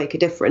 It will make a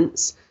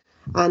difference.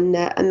 And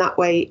that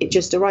way it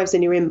just arrives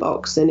in your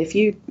inbox. And if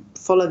you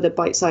follow the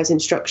bite-sized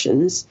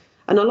instructions,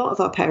 and a lot of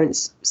our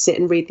parents sit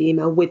and read the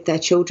email with their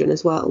children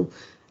as well,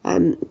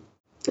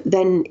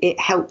 then it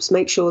helps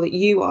make sure that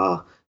you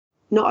are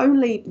not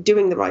only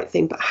doing the right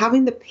thing, but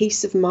having the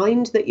peace of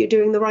mind that you're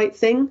doing the right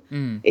thing.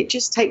 It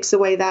just takes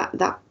away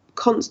that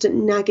constant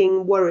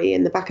nagging worry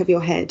in the back of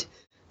your head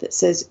that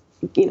says,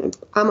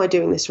 am I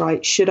doing this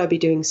right? Should I be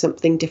doing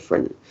something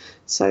different?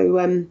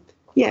 So,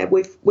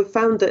 we've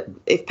found that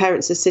if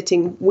parents are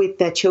sitting with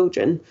their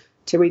children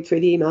to read through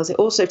the emails, it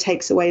also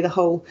takes away the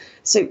whole.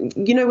 So,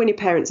 when your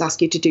parents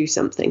ask you to do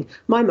something,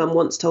 my mum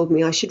once told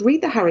me I should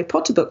read the Harry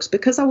Potter books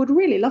because I would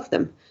really love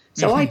them.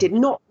 So I did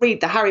not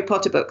read the Harry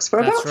Potter books for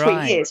about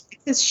 3 years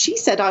because she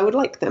said I would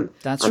like them.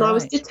 I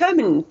was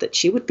determined that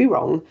she would be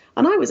wrong.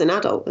 And I was an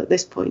adult at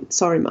this point.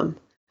 Sorry, Mum.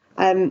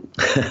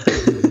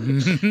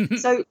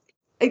 So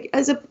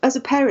as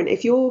a parent,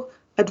 if you're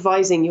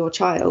advising your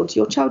child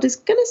is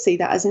going to see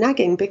that as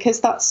nagging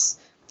because that's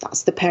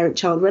the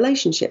parent-child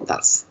relationship.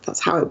 That's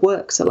how it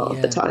works a lot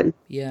of the time.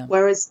 Yeah.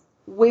 Whereas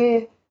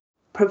we're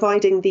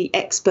providing the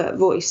expert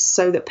voice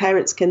so that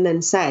parents can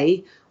then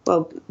say,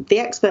 well, the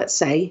experts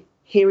say,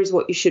 here is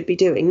what you should be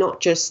doing,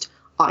 not just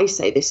I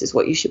say this is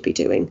what you should be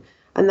doing.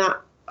 And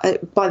that,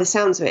 by the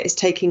sounds of it, is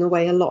taking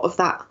away a lot of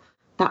that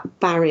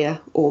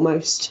barrier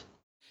almost.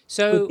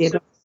 So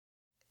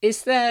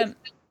is there...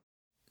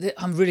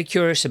 I'm really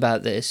curious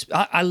about this.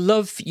 I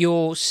love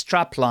your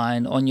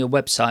strapline on your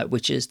website,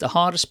 which is the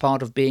hardest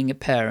part of being a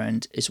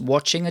parent is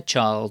watching a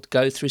child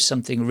go through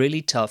something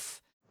really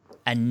tough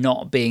and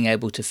not being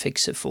able to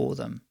fix it for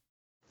them.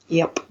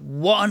 Yep.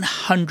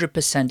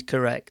 100%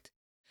 correct.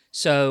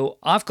 So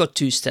I've got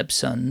 2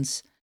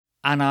 stepsons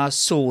and I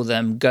saw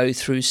them go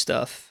through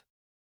stuff.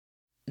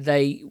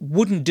 They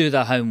wouldn't do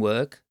their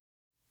homework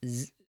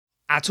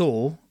at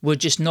all, were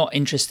just not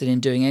interested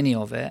in doing any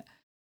of it.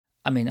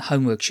 I mean,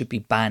 homework should be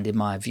banned in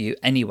my view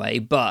anyway,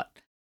 but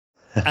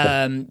you're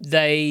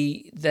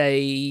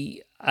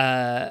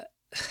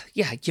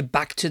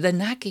back to the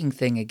nagging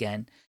thing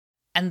again.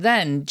 And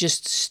then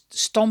just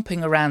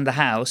stomping around the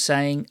house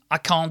saying, I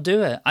can't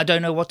do it. I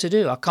don't know what to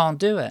do. I can't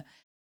do it.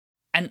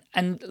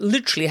 And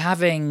literally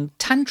having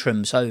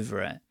tantrums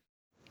over it.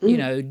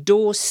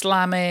 Doors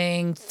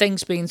slamming,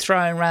 things being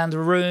thrown around the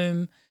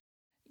room,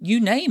 you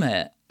name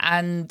it.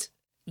 And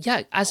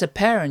yeah, as a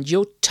parent,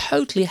 you're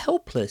totally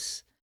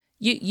helpless.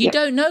 You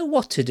don't know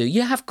what to do.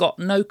 You have got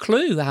no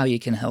clue how you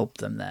can help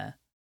them there.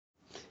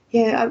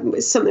 Yeah,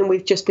 it's something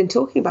we've just been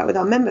talking about with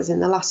our members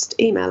in the last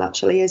email,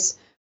 actually, is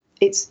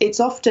it's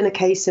often a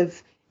case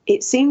of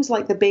it seems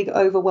like the big,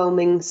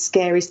 overwhelming,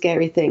 scary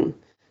thing.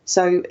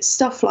 So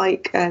stuff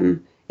like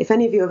if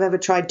any of you have ever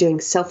tried doing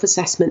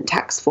self-assessment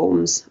tax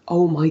forms,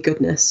 oh my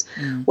goodness.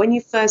 When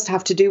you first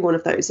have to do one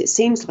of those, it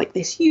seems like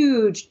this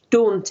huge,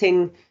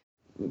 daunting,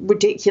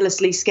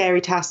 ridiculously scary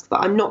task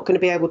that I'm not going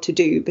to be able to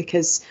do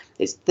because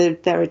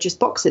there are just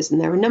boxes and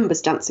there are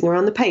numbers dancing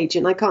around the page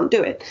and I can't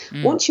do it.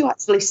 Once you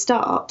actually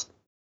start,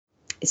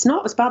 it's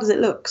not as bad as it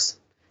looks.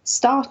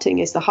 Starting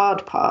is the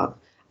hard part,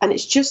 and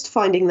it's just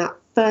finding that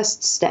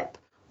first step.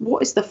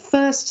 What is the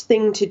first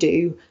thing to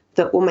do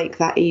that will make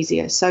that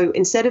easier? So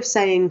instead of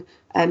saying,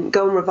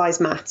 go and revise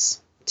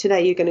maths,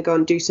 today you're going to go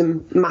and do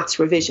some maths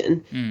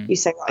revision. You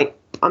say, right,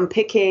 I'm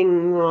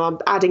picking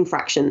adding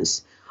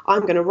fractions.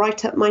 I'm going to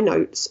write up my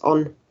notes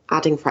on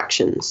adding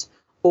fractions,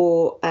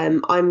 or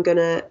I'm going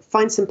to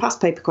find some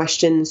past paper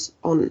questions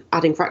on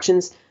adding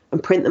fractions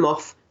and print them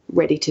off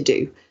ready to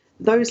do.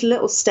 Those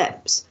little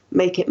steps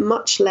make it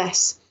much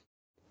less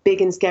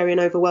big and scary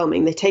and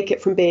overwhelming. They take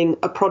it from being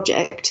a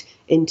project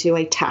into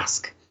a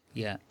task.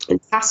 Yeah.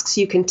 And tasks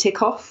you can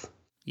tick off.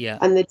 Yeah.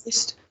 And they're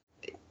just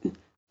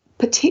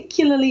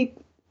particularly...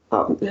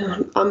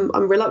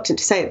 I'm reluctant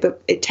to say it,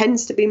 but it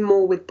tends to be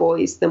more with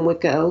boys than with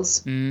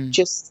girls,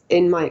 just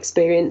in my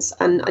experience.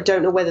 And I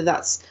don't know whether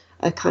that's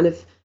a kind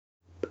of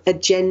a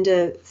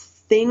gender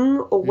thing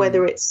or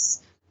whether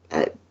it's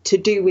to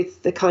do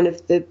with the kind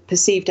of the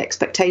perceived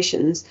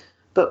expectations.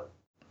 But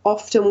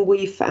often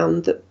we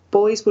found that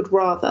boys would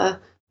rather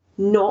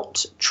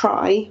not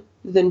try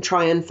than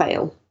try and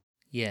fail.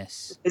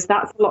 Yes. Because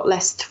that's a lot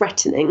less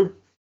threatening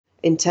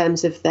in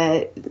terms of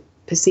their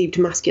perceived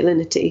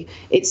masculinity.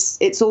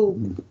 It's all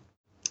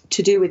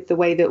to do with the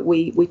way that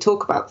we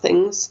talk about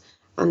things,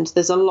 and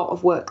there's a lot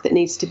of work that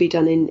needs to be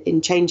done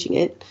in changing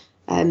it.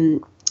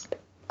 There's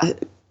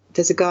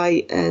a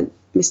guy,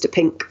 Mr.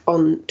 Pink,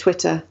 on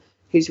Twitter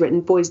who's written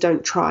Boys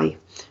Don't Try,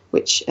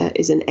 which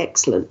is an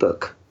excellent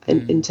book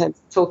in terms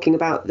of talking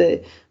about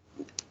the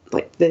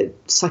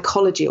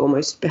psychology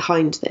almost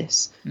behind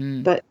this.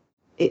 But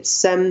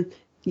it's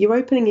you're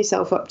opening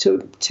yourself up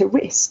to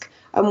risk.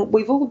 And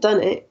we've all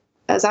done it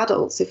as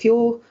adults. If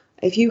you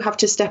have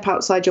to step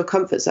outside your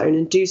comfort zone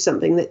and do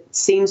something that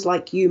seems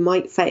like you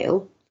might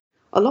fail,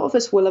 a lot of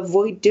us will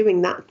avoid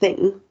doing that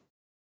thing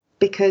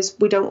because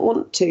we don't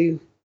want to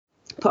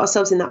put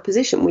ourselves in that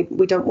position.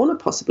 We don't want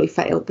to possibly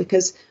fail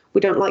because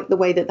we don't like the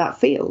way that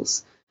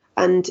feels.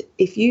 And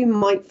if you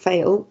might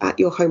fail at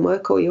your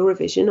homework or your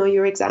revision or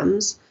your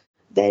exams,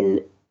 then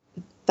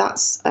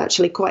that's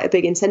actually quite a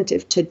big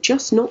incentive to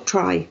just not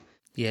try.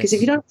 Yes. Because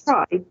if you don't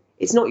try,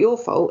 it's not your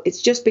fault.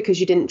 It's just because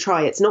you didn't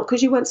try. It's not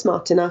because you weren't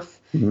smart enough.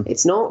 Mm-hmm.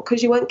 It's not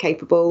because you weren't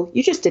capable.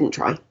 You just didn't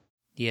try.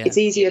 Yeah. It's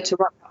easier to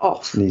write that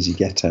off. An easy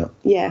get out.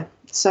 Yeah.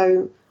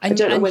 So I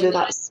don't know whether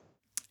that's...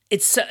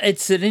 It's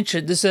an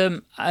interest. There's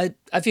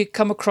have you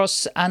come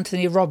across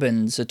Anthony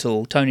Robbins at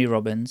all? Tony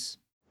Robbins?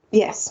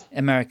 Yes.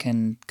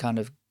 American kind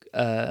of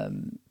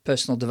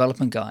personal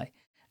development guy.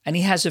 And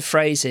he has a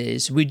phrase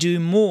is, we do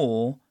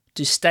more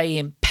to stay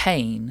in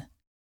pain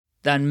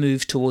than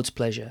move towards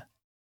pleasure.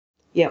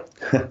 Yeah.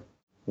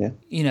 Yeah.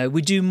 You know,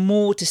 we do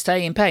more to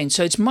stay in pain.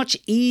 So it's much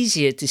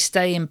easier to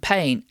stay in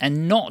pain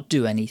and not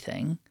do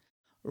anything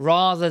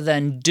rather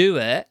than do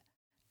it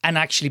and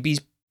actually be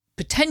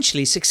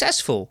potentially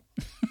successful,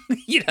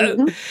 you know?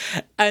 Mm-hmm.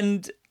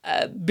 And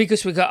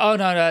because we go, oh,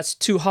 no, that's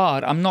too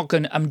hard. I'm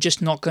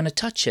just not going to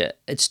touch it.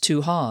 It's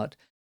too hard.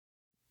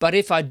 But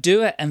if I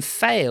do it and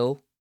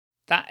fail,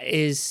 that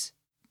is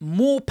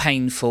more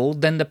painful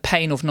than the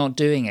pain of not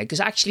doing it. Because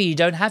actually you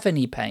don't have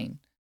any pain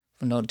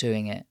for not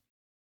doing it.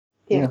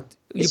 Yeah.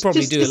 You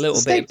probably do a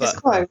little bit,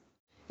 but...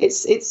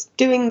 It's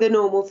doing the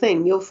normal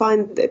thing. You'll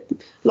find that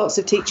lots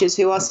of teachers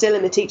who are still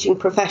in the teaching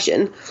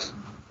profession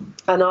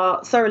and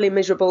are thoroughly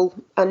miserable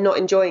and not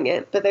enjoying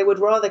it, but they would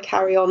rather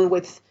carry on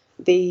with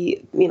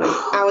the,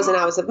 hours and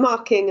hours of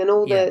marking and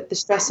all the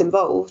stress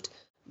involved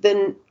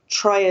than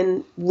try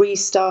and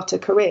restart a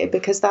career,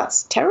 because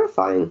that's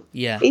terrifying.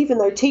 Yeah. Even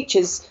though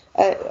teachers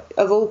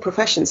of all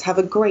professions have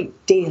a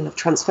great deal of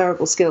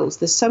transferable skills,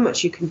 there's so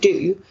much you can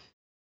do.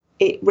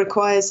 It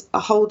requires a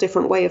whole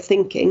different way of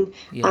thinking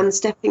and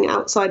stepping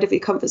outside of your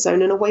comfort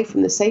zone and away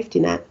from the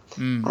safety net.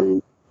 Mm.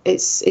 And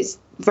it's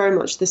very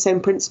much the same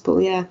principle,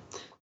 yeah.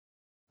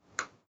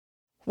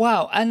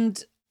 Wow.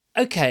 And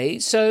okay,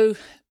 so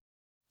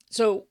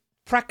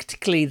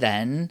practically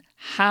then,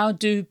 how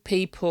do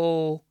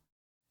people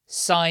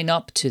sign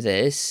up to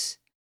this?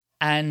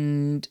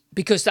 And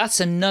because that's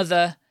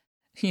another,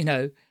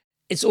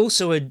 it's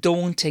also a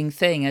daunting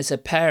thing as a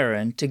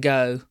parent to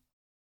go,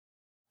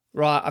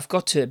 right, I've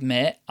got to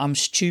admit, I'm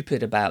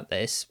stupid about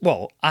this.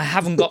 Well, I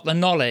haven't got the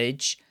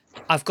knowledge.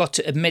 I've got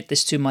to admit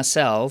this to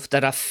myself,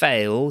 that I've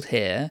failed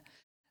here,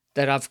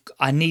 that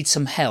I need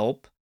some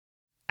help.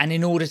 And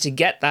in order to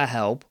get that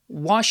help,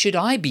 why should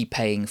I be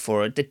paying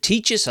for it? The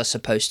teachers are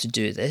supposed to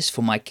do this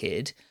for my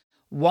kid.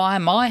 Why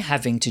am I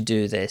having to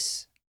do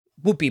this?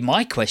 Would be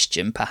my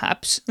question,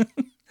 perhaps.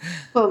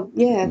 Well,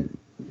 yeah.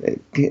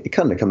 It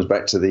kind of comes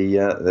back to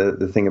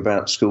the thing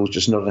about schools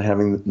just not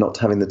having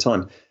the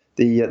time.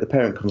 The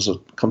parent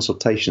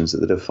consultations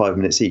that are 5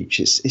 minutes each,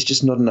 it's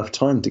just not enough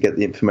time to get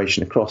the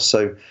information across.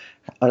 So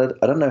I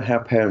don't know how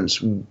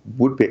parents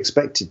would be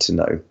expected to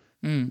know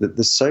that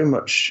there's so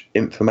much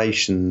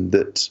information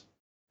that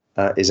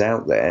is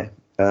out there.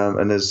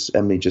 And as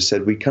Emily just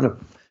said, we kind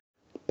of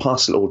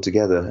parcel it all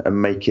together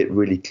and make it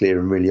really clear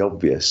and really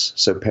obvious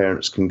so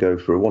parents can go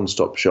for a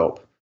one-stop shop,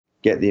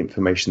 get the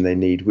information they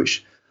need,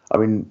 which, I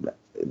mean,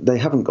 they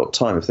haven't got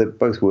time, if they're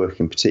both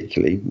working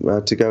particularly,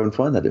 to go and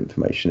find that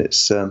information.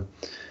 It's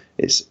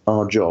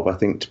our job, I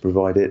think, to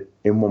provide it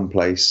in one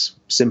place,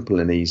 simple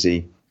and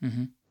easy,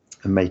 and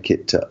make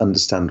it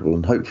understandable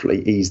and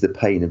hopefully ease the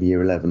pain of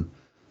year 11.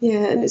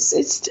 Yeah, and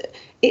it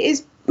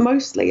is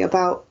mostly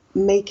about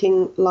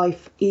making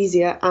life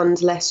easier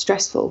and less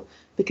stressful,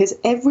 because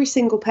every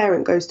single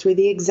parent goes through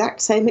the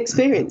exact same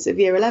experience of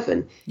year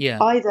 11. Yeah.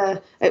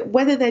 Either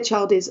whether their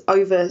child is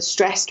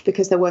overstressed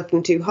because they're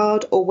working too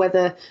hard, or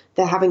whether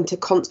they're having to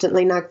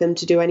constantly nag them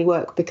to do any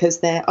work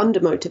because they're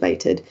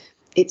undermotivated,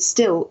 it's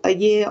still a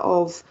year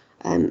of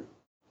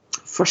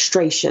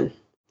frustration.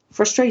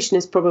 Frustration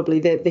is probably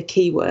the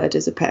key word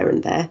as a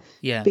parent there.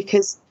 Yeah.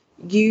 Because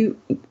you're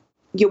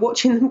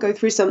watching them go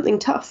through something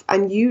tough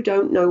and you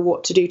don't know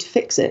what to do to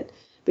fix it.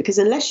 Because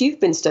unless you've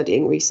been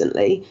studying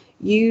recently,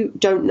 you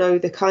don't know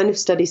the kind of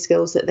study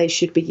skills that they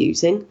should be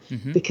using,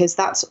 because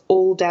that's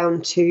all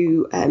down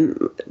to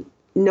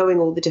knowing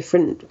all the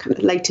different kind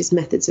of latest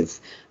methods of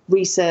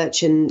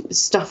research and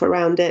stuff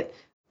around it.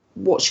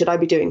 What should I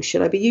be doing?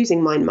 Should I be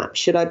using mind maps?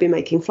 Should I be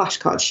making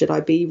flashcards? Should I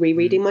be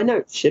rereading my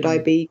notes? Should I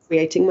be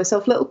creating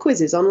myself little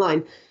quizzes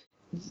online?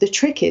 The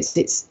trick is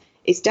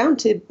it's down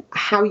to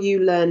how you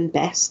learn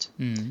best.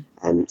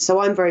 So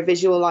I'm very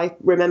visual. I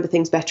remember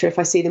things better if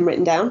I see them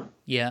written down.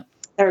 Yeah.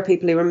 There are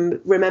people who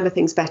remember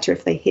things better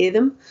if they hear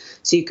them.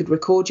 So you could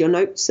record your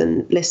notes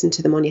and listen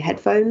to them on your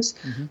headphones.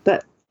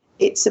 But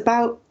it's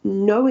about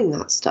knowing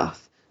that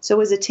stuff. So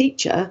as a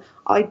teacher,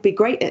 I'd be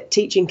great at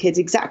teaching kids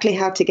exactly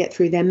how to get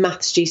through their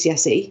maths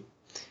GCSE.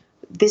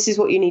 This is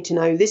what you need to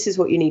know. This is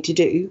what you need to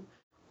do.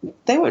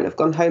 They won't have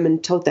gone home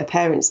and told their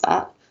parents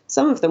that.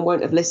 Some of them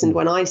won't have listened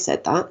when I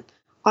said that.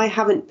 I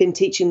haven't been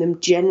teaching them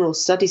general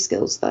study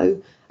skills,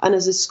 though. And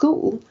as a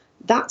school,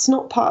 that's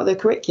not part of the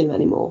curriculum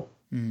anymore.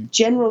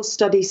 General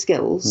study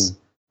skills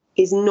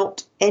is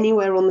not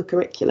anywhere on the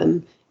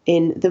curriculum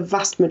in the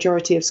vast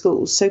majority of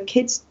schools. So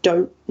kids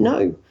don't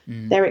know.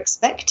 They're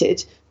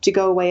expected to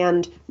go away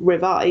and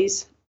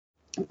revise,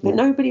 but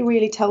nobody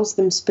really tells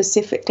them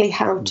specifically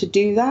how to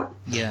do that.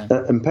 Yeah.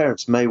 And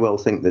parents may well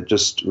think that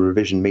just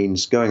revision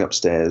means going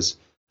upstairs,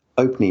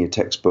 opening a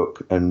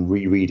textbook and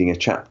rereading a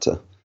chapter.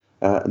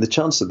 And the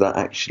chance of that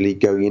actually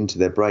going into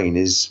their brain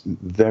is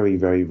very,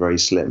 very, very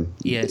slim.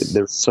 Yes.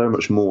 There's so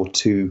much more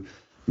to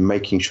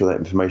making sure that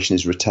information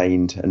is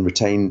retained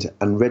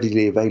and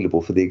readily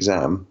available for the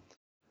exam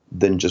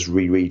than just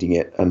rereading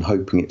it and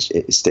hoping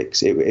it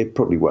sticks. It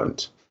probably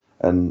won't.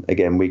 And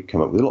again, we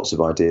come up with lots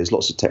of ideas,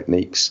 lots of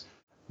techniques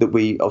that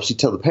we obviously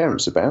tell the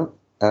parents about,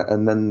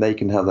 and then they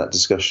can have that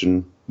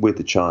discussion with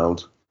the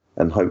child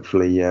and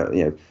hopefully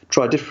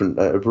try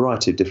a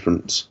variety of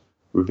different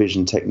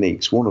revision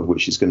techniques, one of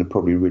which is going to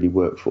probably really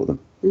work for them.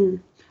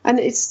 And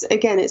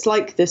it's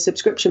like the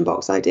subscription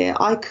box idea.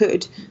 I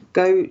could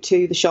go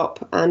to the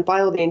shop and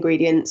buy all the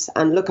ingredients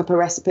and look up a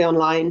recipe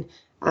online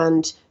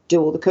and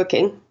do all the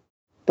cooking.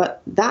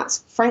 But that's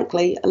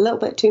frankly a little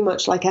bit too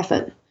much like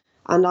effort.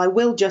 And I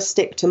will just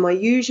stick to my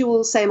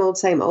usual same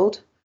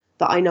old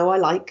that I know I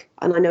like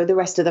and I know the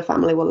rest of the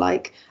family will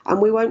like. And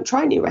we won't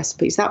try new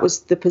recipes. That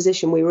was the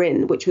position we were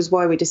in, which was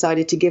why we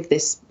decided to give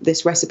this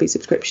recipe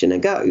subscription a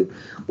go.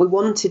 We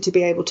wanted to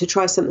be able to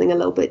try something a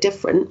little bit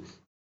different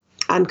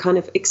and kind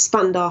of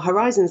expand our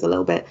horizons a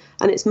little bit.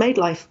 And it's made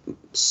life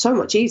so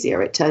much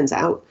easier, it turns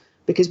out,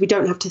 because we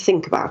don't have to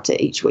think about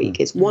it each week.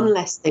 It's one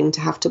less thing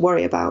to have to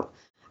worry about.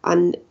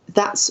 And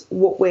that's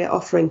what we're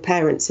offering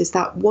parents, is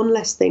that one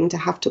less thing to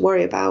have to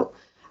worry about,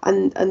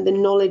 and the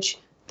knowledge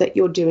that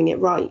you're doing it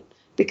right.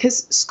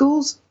 Because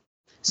schools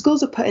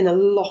are putting a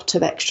lot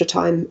of extra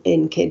time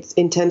in kids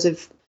in terms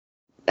of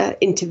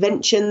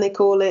intervention, they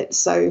call it.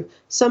 So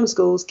some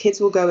schools,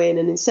 kids will go in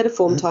and instead of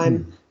form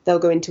time, they'll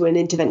go into an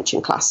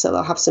intervention class. So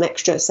they'll have some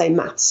extra, say,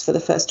 maths for the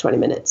first 20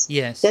 minutes.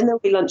 Yes. Then there'll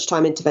be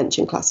lunchtime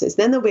intervention classes.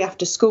 Then there'll be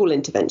after school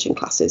intervention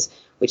classes,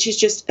 which is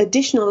just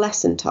additional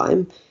lesson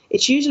time.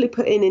 It's usually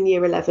put in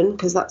year 11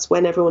 because that's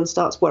when everyone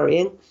starts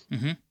worrying.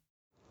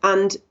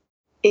 And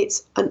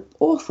it's an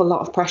awful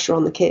lot of pressure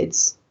on the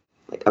kids,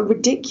 like a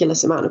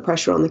ridiculous amount of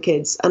pressure on the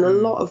kids and a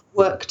lot of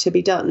work to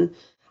be done.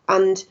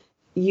 And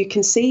you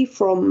can see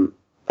from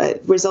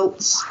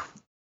results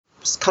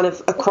kind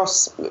of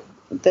across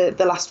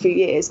the last few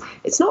years,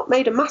 it's not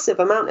made a massive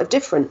amount of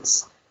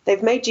difference.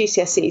 They've made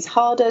GCSEs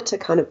harder to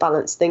kind of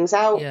balance things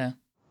out. Yeah.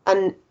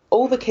 And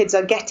all the kids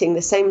are getting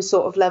the same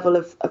sort of level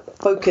of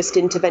focused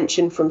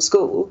intervention from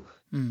school.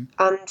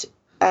 And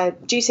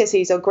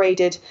GCSEs are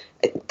graded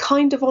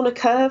kind of on a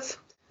curve.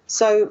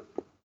 So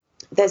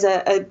there's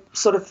a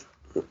sort of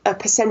a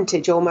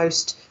percentage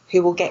almost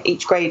who will get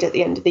each grade at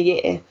the end of the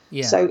year.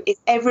 Yeah. So if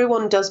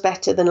everyone does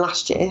better than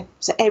last year,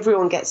 so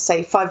everyone gets,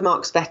 say, 5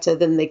 marks better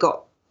than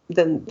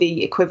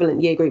the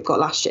equivalent year group got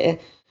last year,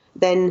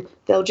 then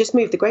they'll just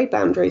move the grade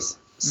boundaries.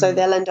 So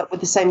they'll end up with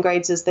the same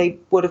grades as they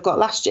would have got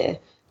last year.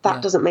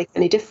 That doesn't make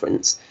any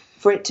difference.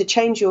 For it to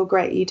change your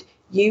grade,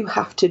 you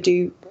have to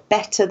do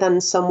better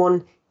than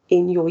someone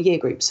in your year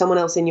group. Someone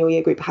else in your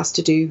year group has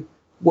to do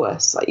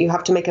worse. Like you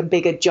have to make a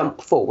bigger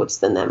jump forwards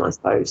than them, I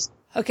suppose.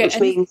 Okay. Which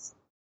means...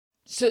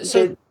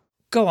 So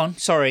go on,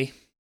 sorry.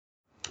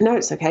 No,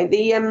 it's okay.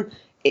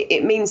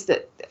 It means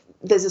that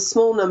there's a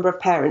small number of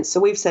parents. So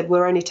we've said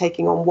we're only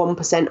taking on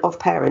 1% of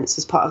parents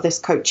as part of this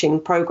coaching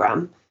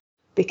program,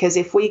 because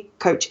if we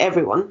coach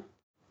everyone,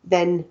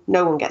 then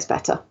no one gets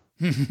better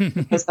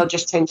because they'll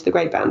just change the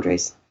grade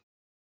boundaries.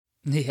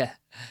 Yeah.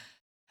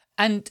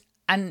 And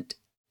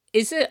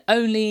is it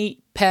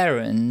only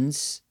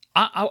parents?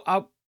 I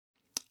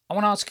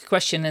want to ask a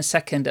question in a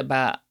second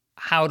about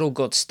how it all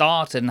got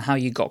started and how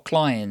you got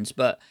clients,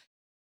 but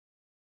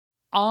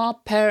are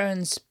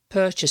parents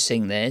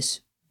purchasing this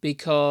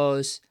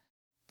because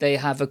they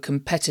have a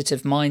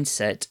competitive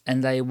mindset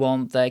and they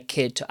want their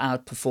kid to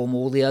outperform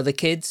all the other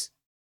kids?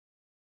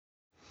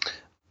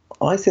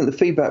 I think the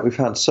feedback we've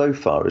had so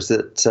far is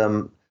that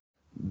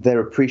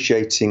they're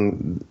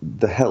appreciating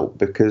the help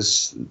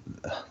because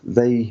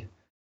they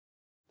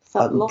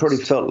probably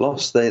felt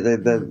lost.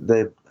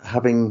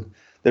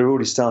 They're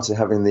already started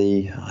having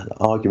the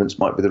arguments,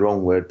 might be the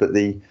wrong word, but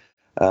the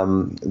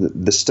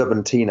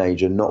stubborn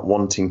teenager not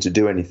wanting to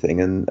do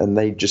anything, and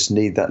they just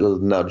need that little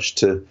nudge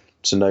to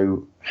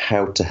know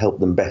how to help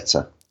them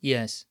better.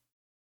 Yes.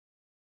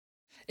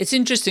 It's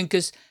interesting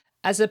because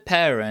as a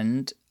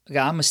parent,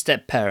 I'm a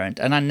step parent,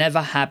 and I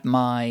never had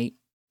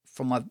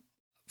from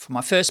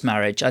my first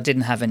marriage, I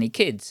didn't have any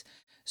kids.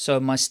 So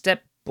my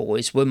step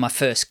boys were my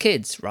first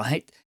kids,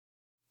 right?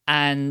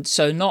 And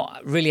so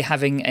not really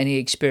having any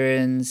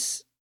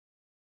experience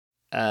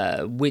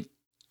with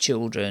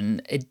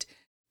children, it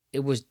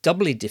was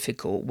doubly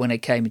difficult when it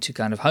came to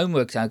kind of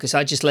homework time, because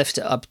I just left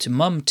it up to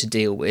mum to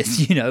deal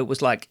with. It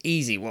was like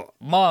easy. Well,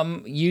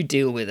 mum, you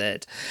deal with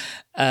it.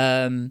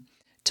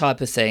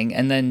 type of thing.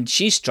 And then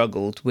she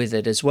struggled with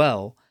it as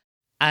well.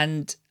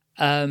 And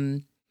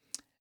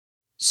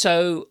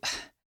so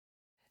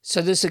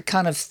there's a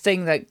kind of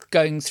thing that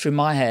going through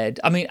my head.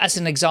 I mean, as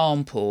an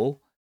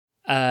example,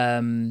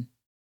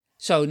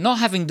 so not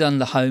having done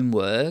the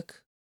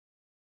homework,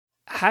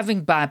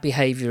 having bad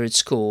behavior at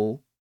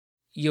school,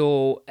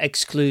 you're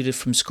excluded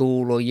from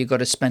school or you got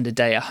to spend a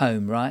day at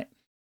home, right?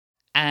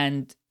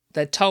 And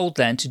they're told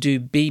then to do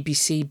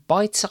BBC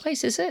bite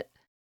size, is it?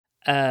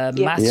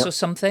 Maths or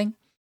something.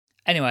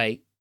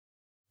 Anyway,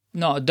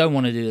 no, I don't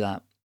want to do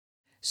that.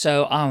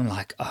 So I'm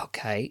like,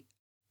 okay.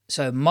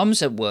 So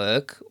mum's at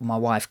work, my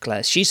wife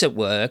Claire, she's at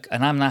work,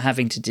 and I'm now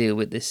having to deal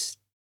with this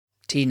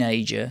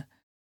teenager.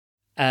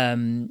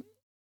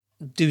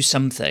 Do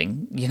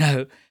something, you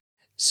know.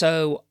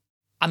 So,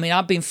 I mean,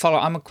 I've been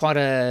following, I'm quite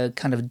a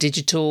kind of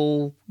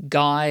digital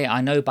guy.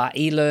 I know about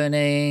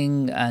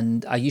e-learning,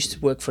 and I used to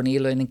work for an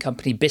e-learning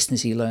company,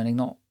 business e-learning,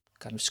 not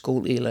kind of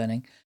school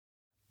e-learning.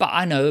 But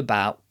I know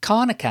about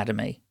Khan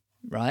Academy,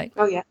 right?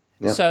 Oh, yeah.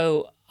 Yeah.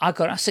 So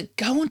I said,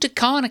 go on to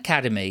Khan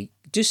Academy,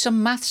 do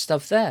some math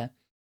stuff there.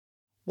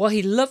 Well,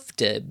 he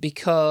loved it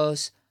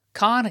because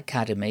Khan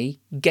Academy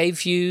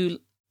gave you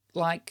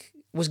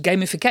was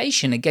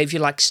gamification. It gave you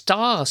like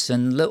stars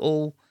and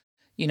little,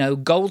 you know,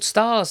 gold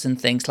stars and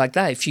things like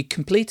that if you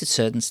completed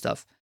certain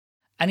stuff.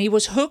 And he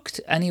was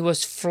hooked and he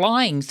was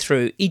flying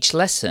through each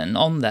lesson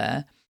on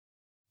there,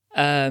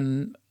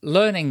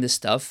 learning the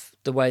stuff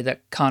the way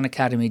that Khan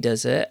Academy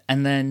does it,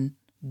 and then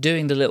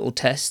doing the little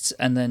tests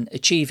and then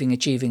achieving.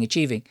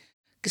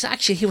 Because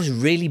actually he was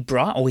really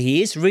bright, or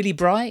he is really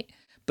bright,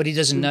 but he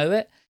doesn't know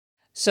it.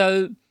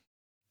 So,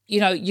 you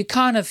know,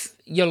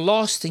 you're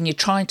lost and you're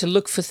trying to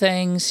look for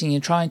things and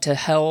you're trying to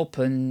help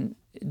and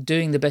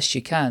doing the best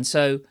you can.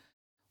 So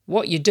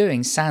what you're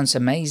doing sounds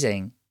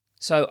amazing.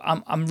 So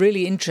I'm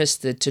really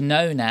interested to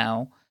know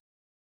now,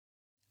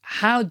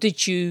 how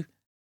did you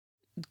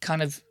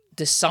kind of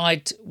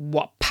decide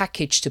what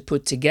package to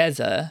put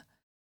together,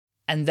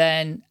 and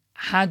then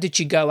how did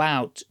you go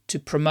out to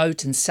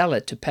promote and sell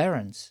it to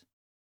parents?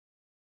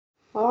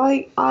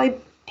 Well, I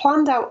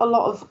planned out a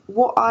lot of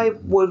what I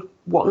would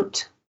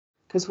want,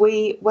 because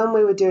when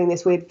we were doing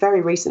this, we had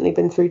very recently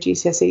been through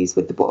GCSEs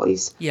with the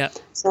boys. Yeah.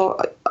 So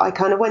I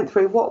kind of went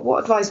through what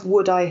advice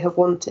would I have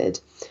wanted,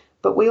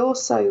 but we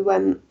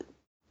also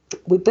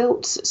we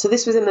built. So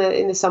this was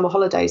in the summer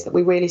holidays that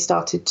we really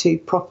started to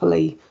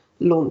properly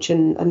launch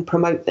and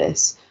promote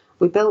this.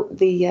 We built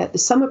the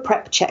summer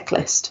prep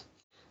checklist.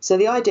 So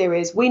the idea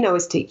is, we know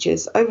as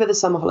teachers over the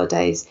summer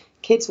holidays,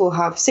 kids will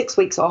have 6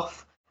 weeks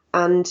off,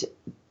 and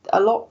a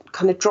lot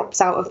kind of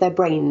drops out of their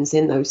brains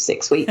in those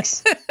 6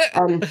 weeks.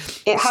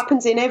 It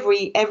happens in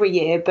every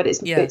year, but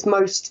it's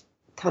most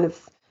kind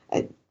of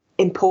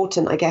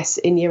important, I guess,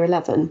 in year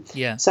 11.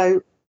 Yeah.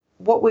 So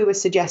what we were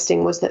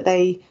suggesting was that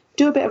they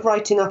do a bit of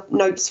writing up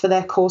notes for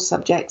their core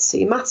subjects, so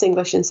your maths,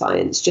 English and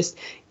science. Just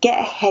get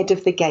ahead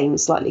of the game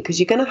slightly, because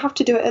you're going to have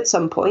to do it at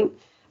some point.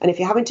 And if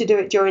you're having to do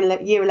it during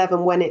year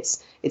 11 when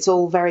it's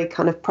all very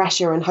kind of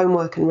pressure and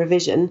homework and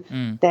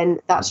revision, then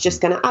that's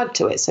just going to add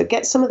to it. So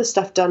get some of the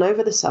stuff done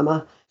over the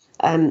summer.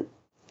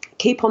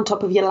 Keep on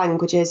top of your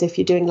languages if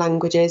you're doing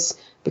languages,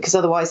 because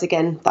otherwise,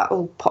 again, that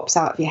all pops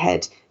out of your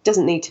head. It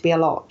doesn't need to be a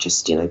lot.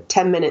 Just,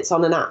 10 minutes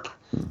on an app,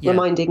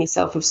 reminding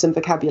yourself of some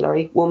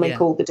vocabulary will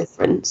make all the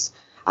difference.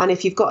 And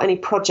if you've got any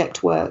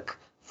project work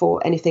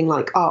for anything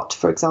like art,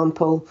 for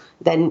example,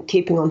 then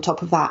keeping on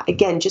top of that,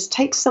 again, just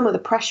takes some of the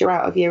pressure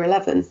out of year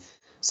 11.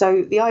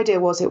 So the idea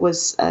was, it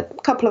was a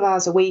couple of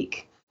hours a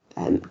week,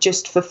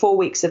 just for 4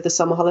 weeks of the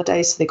summer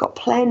holidays. So they got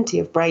plenty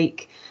of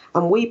break.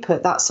 And we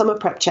put that summer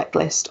prep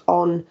checklist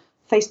on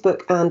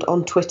Facebook and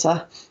on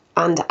Twitter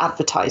and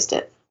advertised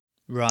it.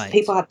 Right.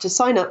 People had to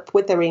sign up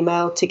with their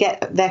email to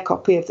get their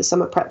copy of the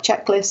summer prep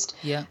checklist.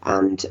 Yeah.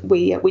 And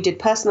we did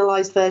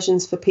personalised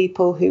versions for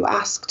people who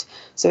asked.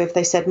 So if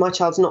they said, my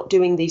child's not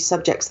doing these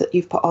subjects that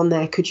you've put on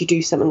there, could you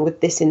do something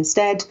with this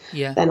instead?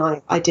 Yeah. Then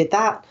I did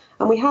that.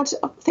 And we had,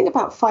 I think,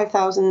 about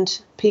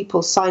 5,000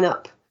 people sign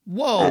up.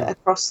 Whoa.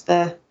 Across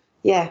the,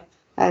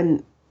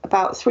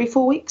 about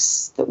 3-4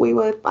 weeks that we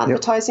were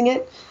advertising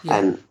it.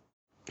 Yeah.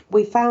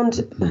 We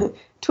found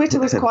Twitter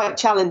was quite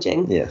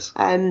challenging. Yes.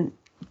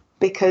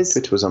 Because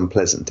Twitter was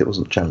unpleasant. It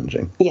wasn't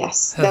challenging.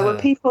 Yes. There were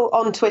people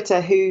on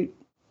Twitter who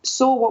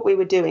saw what we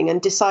were doing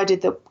and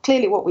decided that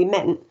clearly what we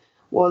meant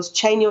was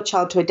chain your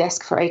child to a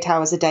desk for 8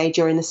 hours a day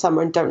during the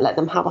summer and don't let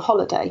them have a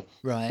holiday.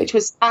 Right. Which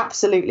was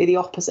absolutely the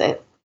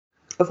opposite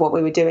of what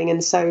we were doing.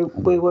 And so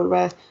we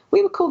were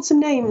called some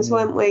names,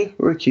 weren't we?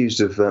 We were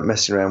accused of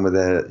messing around with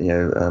their,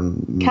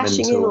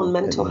 cashing in on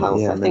mental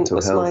health. I think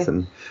was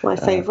my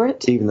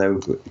favourite. Even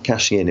though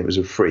cashing in, it was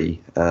a free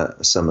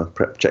summer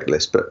prep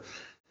checklist, but.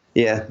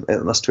 Yeah,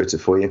 that's Twitter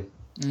for you.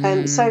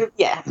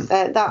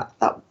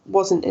 That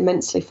wasn't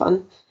immensely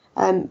fun.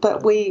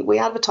 But we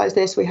advertised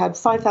this. We had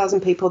 5,000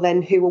 people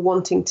then who were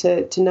wanting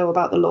to know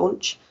about the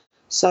launch.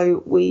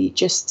 So we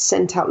just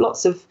sent out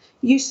lots of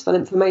useful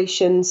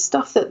information,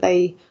 stuff that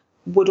they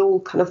would all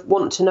kind of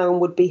want to know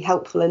and would be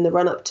helpful in the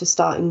run up to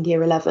starting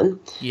year 11.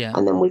 Yeah.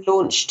 And then we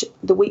launched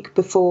the week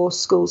before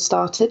school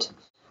started,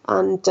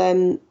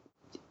 and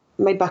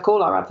made back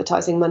all our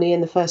advertising money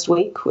in the first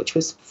week, which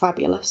was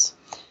fabulous,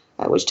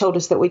 which told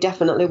us that we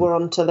definitely were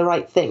onto the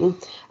right thing.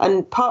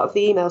 And part of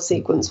the email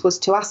sequence was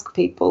to ask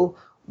people,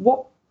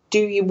 what do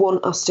you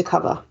want us to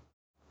cover?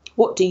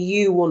 What do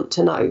you want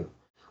to know?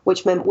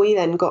 Which meant we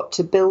then got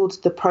to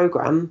build the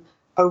programme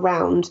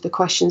around the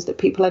questions that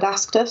people had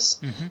asked us.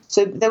 Mm-hmm.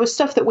 So there was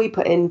stuff that we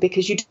put in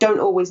because you don't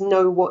always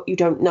know what you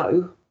don't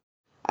know.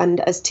 And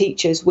as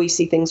teachers, we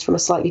see things from a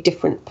slightly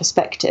different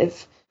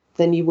perspective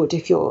than you would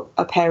if you're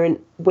a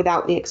parent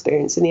without the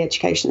experience in the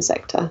education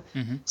sector.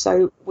 Mm-hmm.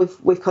 So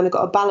we've kind of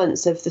got a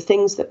balance of the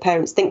things that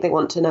parents think they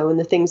want to know and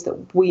the things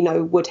that we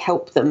know would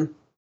help them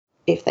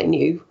if they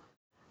knew,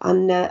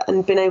 and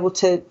been able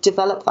to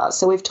develop that.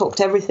 So we've talked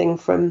everything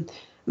from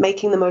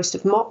making the most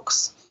of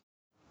mocks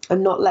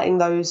and not letting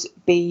those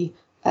be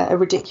a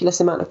ridiculous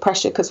amount of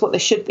pressure, because what they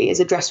should be is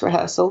a dress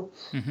rehearsal.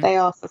 Mm-hmm. They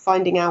are for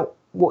finding out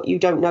what you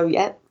don't know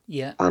yet.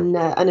 Yeah. And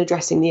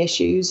addressing the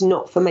issues,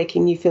 not for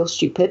making you feel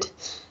stupid.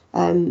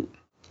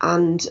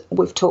 And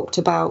we've talked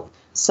about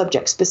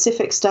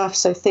subject-specific stuff,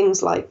 so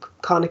things like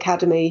Khan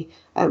Academy.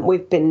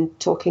 We've been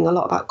talking a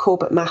lot about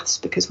Corbett Maths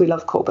because we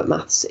love Corbett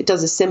Maths. It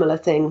does a similar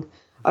thing,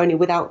 only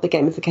without the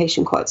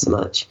gamification quite so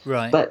much.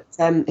 Right. But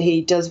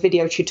he does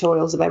video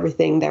tutorials of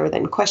everything. There are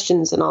then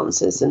questions and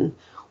answers and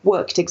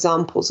worked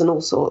examples and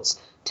all sorts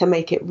to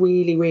make it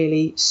really,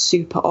 really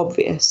super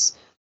obvious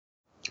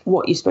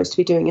what you're supposed to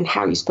be doing and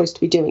how you're supposed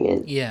to be doing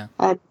it. Yeah.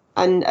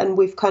 And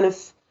we've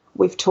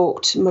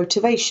talked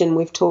motivation,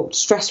 we've talked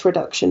stress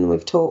reduction,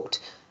 we've talked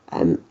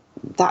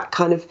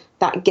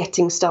that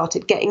getting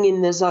started, getting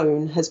in the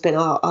zone has been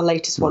our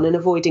latest one, and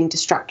avoiding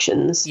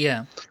distractions.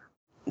 Yeah.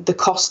 The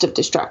cost of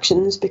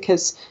distractions,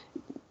 because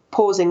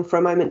pausing for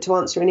a moment to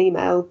answer an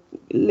email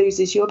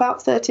loses you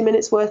about 30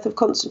 minutes worth of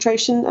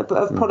concentration, of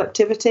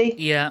productivity,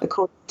 Yeah.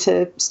 according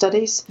to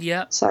studies.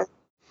 Yeah. So.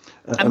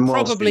 And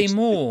probably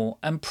more.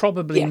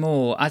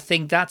 I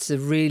think that's a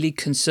really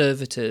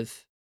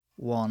conservative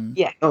one.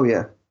 Yeah. Oh,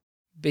 yeah.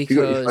 If you've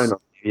got your Because phone on,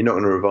 you're not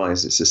going to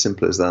revise. It's as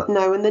simple as that.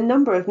 No, and the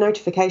number of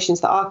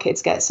notifications that our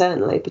kids get,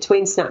 certainly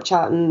between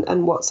Snapchat and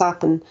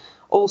WhatsApp and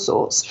all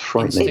sorts,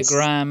 Frightening.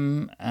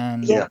 Instagram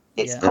and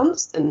it's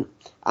constant,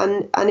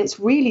 and it's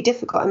really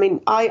difficult. I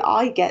mean,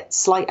 I get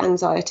slight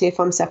anxiety if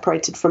I'm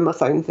separated from my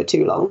phone for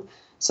too long,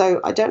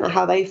 so I don't know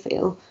how they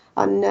feel.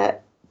 And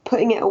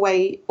putting it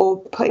away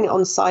or putting it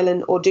on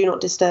silent or do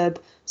not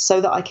disturb so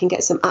that I can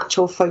get some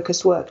actual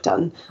focused work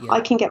done. Yeah.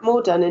 I can get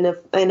more done in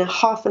a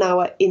half an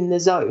hour in the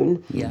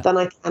zone than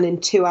I can in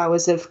 2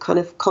 hours of kind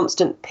of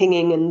constant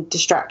pinging and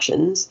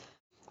distractions.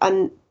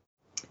 And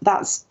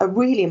that's a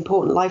really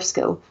important life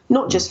skill,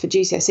 not just for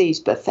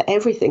GCSEs, but for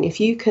everything. If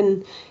you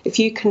can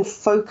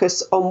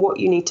focus on what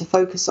you need to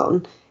focus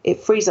on, it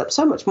frees up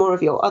so much more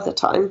of your other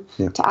time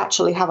to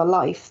actually have a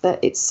life that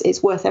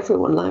it's worth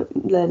everyone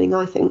learning,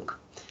 I think.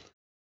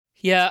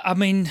 Yeah, I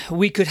mean,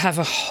 we could have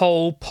a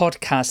whole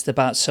podcast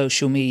about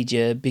social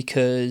media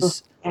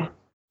because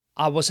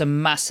I was a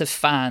massive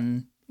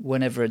fan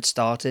whenever it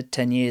started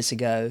 10 years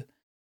ago,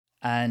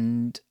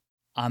 and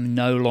I'm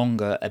no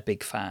longer a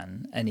big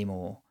fan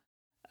anymore.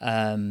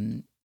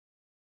 I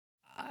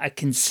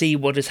can see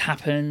what has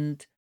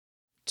happened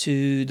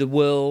to the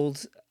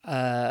world.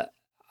 I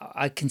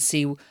can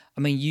see,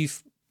 I mean,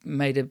 you've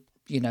made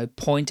a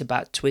point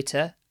about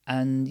Twitter.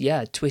 And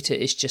yeah, Twitter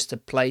is just a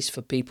place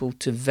for people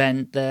to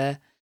vent their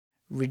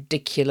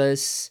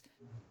ridiculous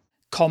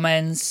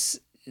comments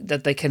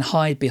that they can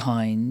hide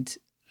behind.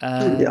 We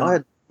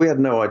had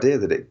no idea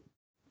that it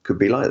could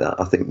be like that.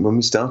 I think when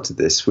we started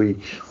this, we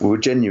were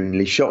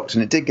genuinely shocked,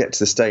 and it did get to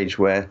the stage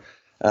where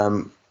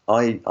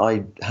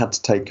I had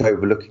to take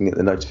over looking at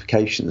the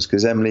notifications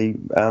because Emily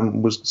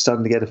was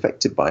starting to get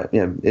affected by it.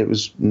 It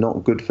was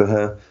not good for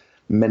her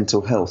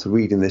mental health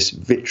reading this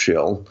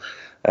vitriol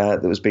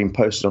that was being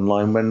posted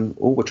online when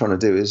all we're trying to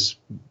do is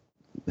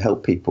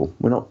help people.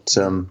 We're not,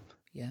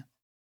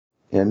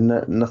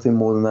 nothing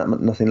more than that,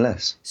 nothing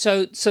less.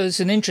 So it's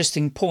an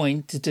interesting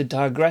point to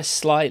digress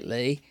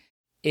slightly.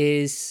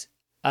 Is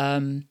I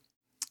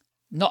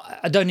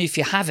don't know if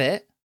you have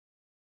it,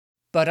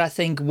 but I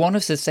think one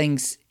of the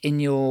things in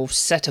your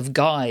set of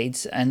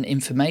guides and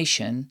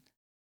information,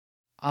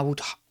 I would,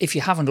 if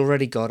you haven't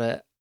already got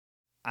it,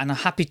 and I'm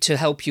happy to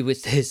help you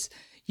with this,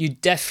 you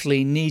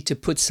definitely need to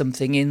put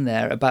something in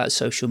there about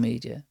social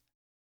media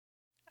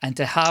and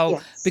to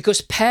how,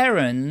 because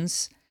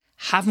parents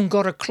haven't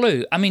got a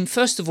clue. I mean,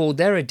 first of all,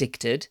 they're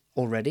addicted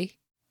already,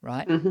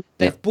 right? Mm-hmm.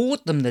 They've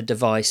bought them the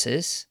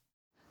devices.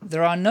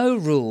 There are no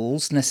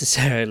rules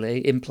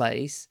necessarily in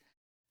place.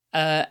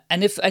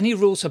 And if any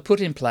rules are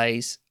put in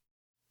place,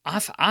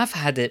 I've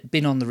had it,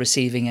 been on the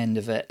receiving end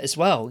of it as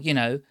well,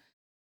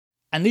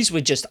 and these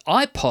were just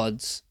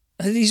iPods.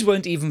 These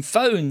weren't even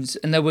phones,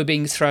 and they were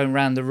being thrown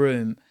around the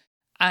room.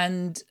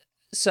 And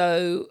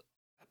so,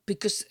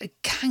 because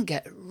it can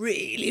get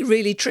really,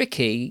 really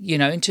tricky,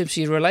 in terms of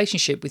your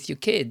relationship with your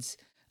kids.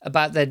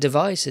 about their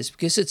devices,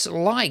 because it's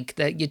like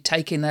that you're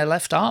taking their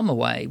left arm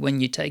away when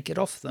you take it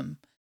off them.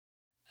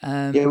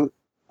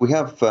 We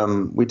have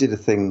we did a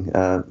thing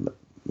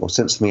or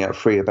sent something out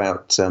free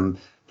about,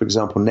 for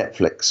example,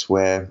 Netflix,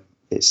 where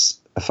it's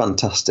a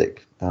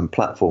fantastic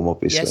platform,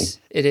 obviously. Yes,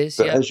 it is.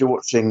 But as you're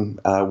watching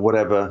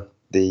whatever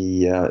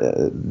the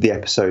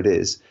episode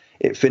is,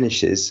 it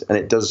finishes and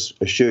it does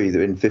assure you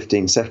that in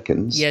 15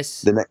 seconds,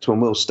 the next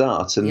one will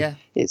start. And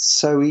it's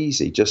so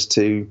easy just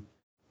to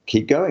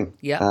keep going.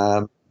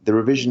 The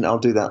revision, I'll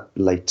do that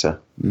later,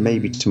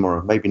 maybe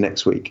tomorrow, maybe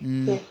next week.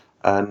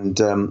 And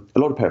a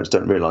lot of parents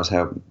don't realise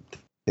how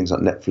things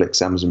like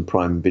Netflix, Amazon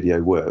Prime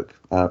Video work,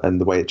 and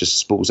the way it just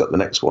spools up the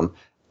next one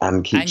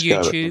and keeps going.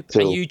 And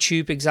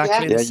YouTube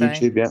exactly the same.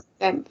 YouTube,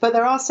 but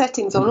there are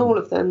settings on all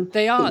of them.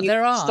 There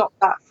are. Stop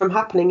that from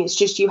happening. It's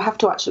just you have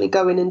to actually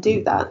go in and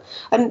do that.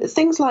 And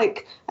things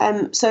like,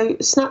 so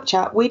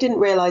Snapchat, we didn't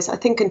realise, I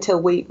think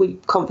until we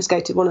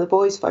confiscated one of the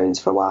boys' phones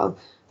for a while,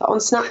 that on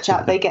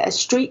Snapchat they get a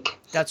streak.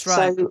 That's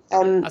right. So,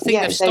 I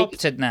think they've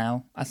stopped it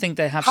now. I think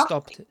they have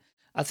stopped it.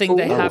 I think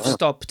they have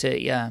stopped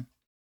it, yeah.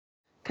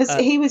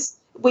 Because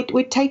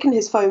we'd taken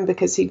his phone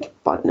because he'd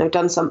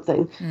done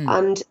something,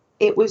 and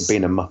it was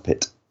being a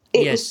muppet.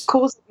 It was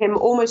causing him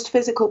almost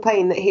physical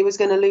pain that he was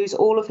going to lose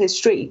all of his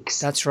streaks.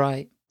 That's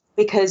right.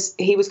 Because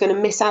he was going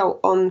to miss out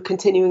on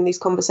continuing these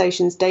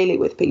conversations daily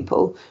with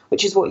people,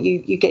 which is what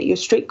you get your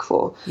streak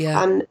for.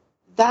 Yeah. And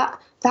that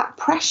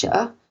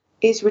pressure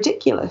is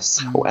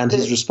ridiculous. And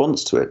his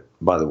response to it,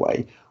 by the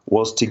way,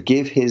 was to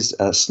give his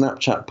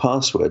Snapchat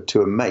password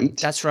to a mate.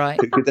 That's right.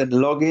 Who could then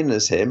log in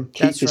as him,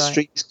 keep his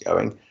streaks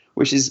going,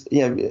 which is,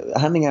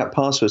 handing out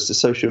passwords to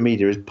social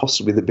media is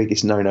possibly the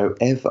biggest no-no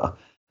ever.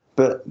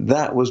 But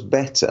that was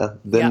better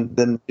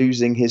than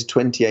losing his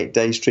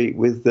 28-day streak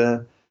with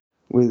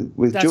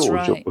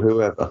George or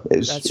whoever. It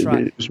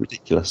was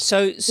ridiculous.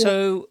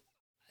 So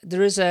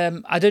there is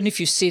I don't know if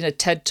you've seen a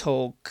TED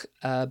Talk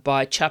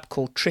by a chap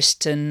called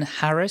Tristan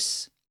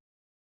Harris.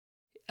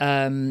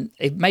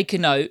 Make a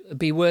note, it'd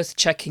be worth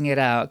checking it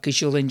out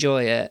because you'll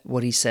enjoy it,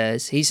 what he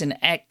says. He's an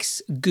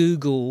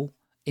ex-Google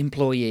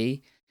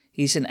employee.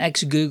 He's an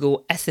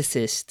ex-Google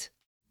ethicist.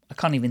 I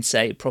can't even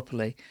say it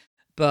properly.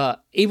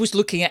 But he was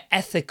looking at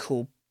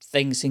ethical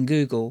things in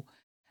Google.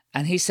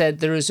 And he said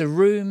there is a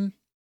room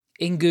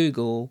in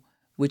Google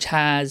which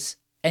has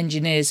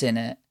engineers in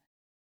it.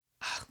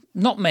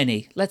 Not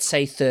many, let's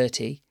say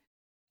 30.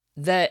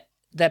 Their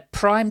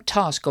prime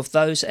task of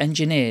those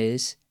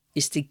engineers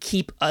is to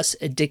keep us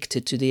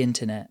addicted to the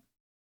internet.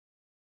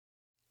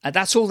 And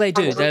that's all they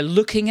do. They're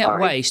looking at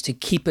ways to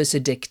keep us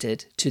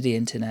addicted to the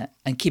internet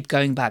and keep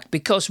going back.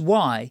 Because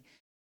why?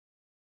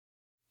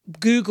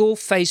 Google,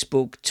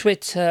 Facebook,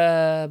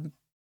 Twitter,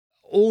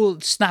 all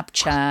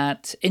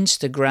Snapchat,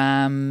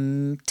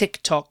 Instagram,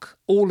 TikTok,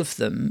 all of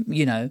them,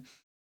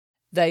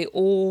 they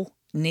all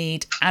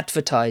need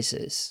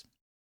advertisers,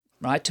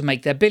 right, to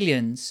make their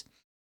billions.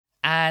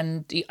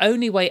 And the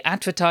only way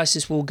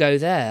advertisers will go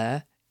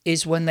there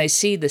is when they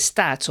see the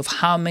stats of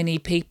how many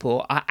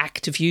people are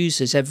active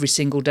users every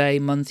single day,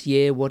 month,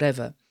 year,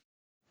 whatever.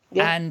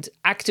 Yeah. And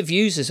active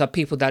users are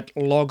people that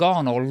log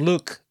on or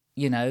look,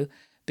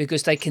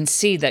 because they can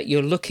see that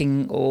you're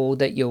looking or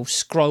that you're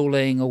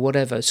scrolling or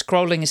whatever.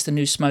 Scrolling is the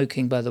new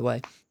smoking, by the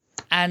way.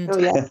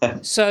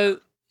 And so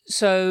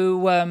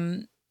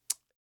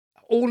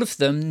all of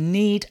them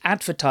need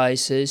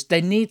advertisers.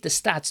 They need the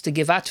stats to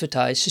give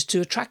advertisers to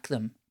attract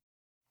them.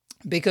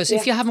 Because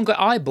if you haven't got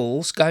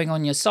eyeballs going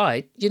on your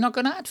site, you're not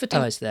going to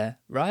advertise there,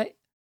 right?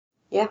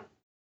 Yeah.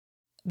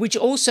 Which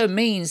also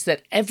means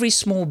that every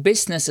small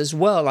business as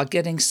well are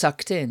getting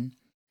sucked in.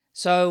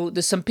 So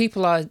there's some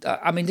people,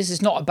 I mean, this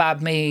is not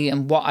about me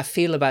and what I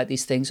feel about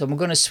these things. So I'm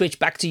going to switch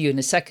back to you in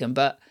a second.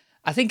 But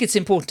I think it's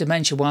important to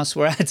mention whilst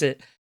we're at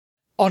it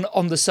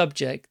on the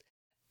subject.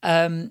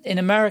 In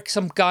America,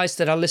 some guys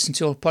that I listen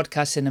to on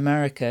podcasts in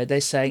America,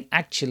 they're saying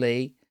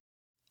actually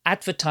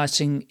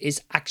advertising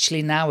is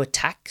actually now a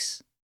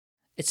tax.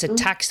 It's a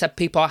tax that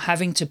people are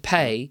having to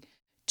pay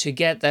to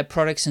get their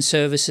products and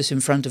services in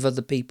front of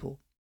other people.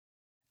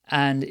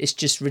 And it's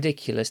just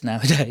ridiculous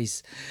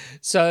nowadays.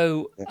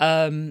 So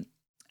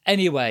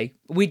anyway,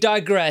 we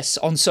digress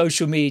on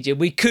social media.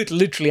 We could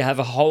literally have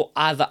a whole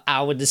other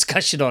hour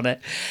discussion on it.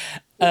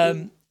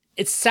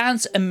 It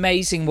sounds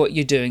amazing what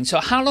you're doing. So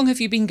how long have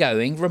you been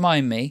going?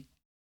 Remind me.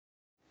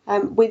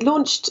 We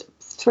launched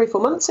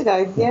 3-4 months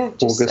ago. Yeah,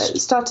 just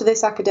started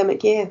this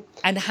academic year.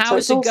 And how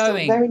is it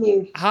going? Very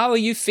new. How are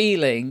you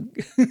feeling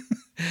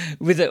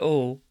with it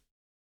all?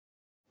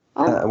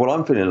 Well,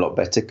 I'm feeling a lot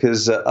better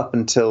because up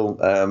until,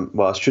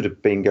 I should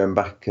have been going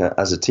back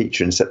as a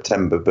teacher in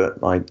September, but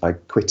I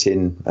quit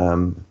in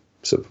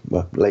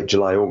late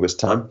July, August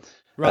time.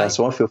 Right.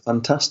 So I feel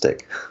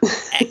fantastic.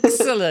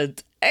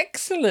 Excellent.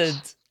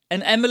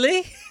 And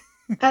Emily?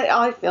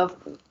 I feel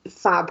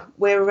fab.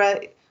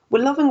 We're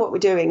loving what we're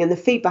doing, and the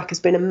feedback has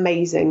been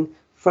amazing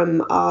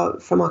from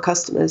our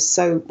customers.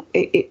 So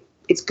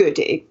it's good.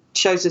 It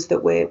shows us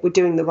that we're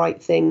doing the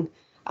right thing.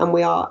 and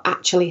we are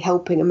actually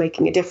helping and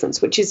making a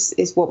difference, which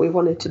is what we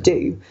wanted to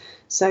do.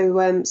 So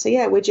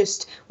yeah, we're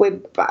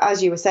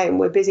as you were saying,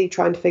 we're busy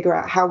trying to figure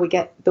out how we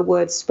get the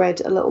word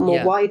spread a little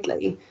more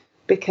widely,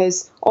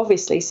 because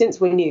obviously since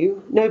we're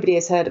new, nobody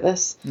has heard of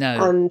us.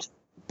 No. And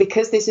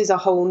because this is a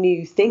whole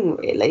new thing,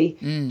 really,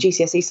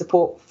 GCSE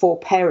support for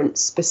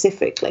parents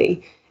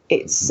specifically,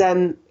 it's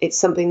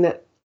something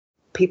that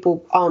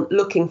people aren't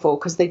looking for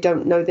because they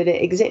don't know that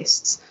it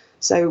exists.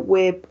 So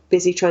we're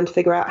busy trying to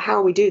figure out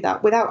how we do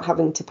that without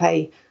having to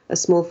pay a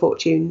small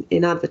fortune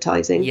in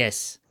advertising.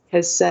 Yes.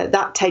 Because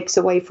that takes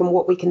away from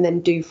what we can then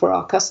do for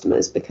our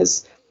customers,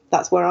 because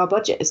that's where our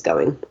budget is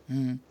going,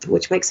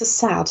 which makes us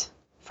sad,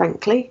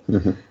 frankly.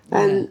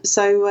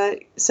 So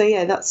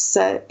yeah, that's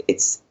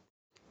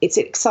it's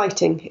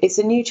exciting. It's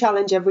a new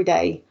challenge every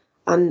day,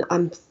 and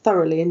I'm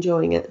thoroughly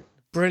enjoying it.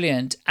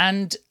 Brilliant.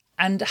 And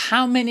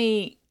how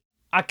many?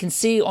 I can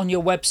see on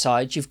your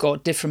website you've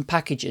got different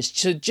packages.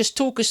 So just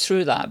talk us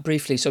through that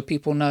briefly so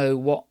people know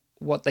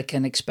what they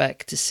can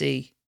expect to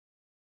see.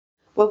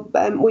 Well,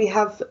 we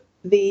have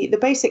the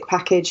basic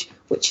package,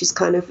 which is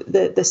kind of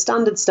the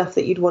standard stuff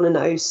that you'd want to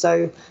know.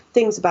 So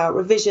things about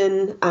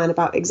revision and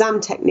about exam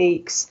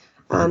techniques.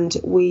 And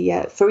we,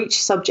 for each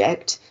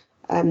subject,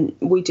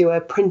 we do a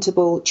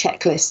printable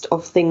checklist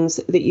of things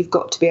that you've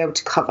got to be able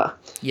to cover.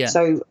 Yeah.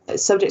 So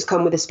subjects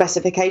come with a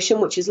specification,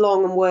 which is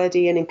long and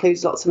wordy and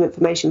includes lots of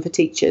information for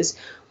teachers.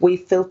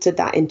 We've filtered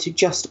that into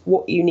just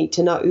what you need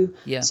to know,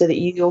 so that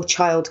your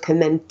child can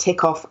then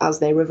tick off as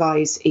they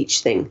revise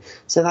each thing.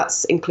 So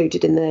that's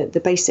included in the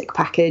basic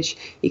package.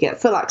 You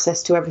get full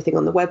access to everything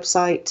on the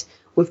website.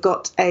 We've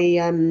got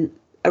a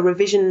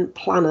revision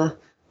planner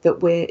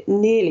that we're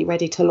nearly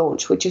ready to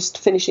launch. We're just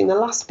finishing the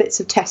last bits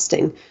of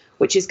testing,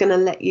 which is going to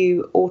let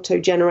you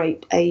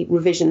auto-generate a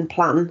revision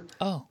plan,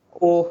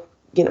 or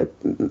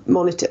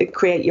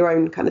create your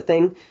own kind of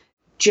thing,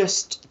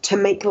 just to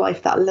make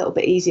life that a little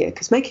bit easier.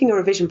 Because making a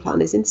revision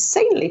plan is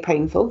insanely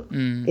painful,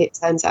 it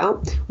turns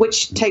out,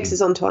 which takes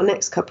us on to our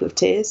next couple of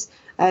tiers.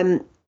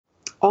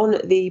 On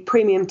the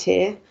premium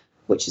tier,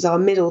 which is our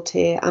middle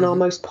tier and our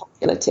most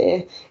popular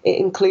tier, it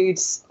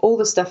includes all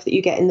the stuff that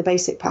you get in the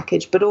basic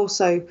package, but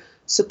also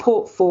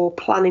support for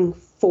planning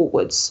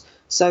forwards.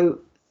 So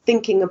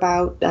thinking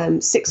about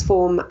sixth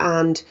form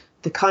and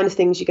the kind of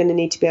things you're going to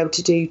need to be able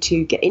to do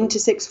to get into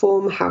sixth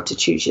form, how to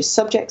choose your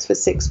subjects for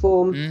sixth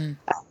form,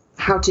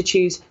 how to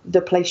choose the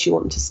place you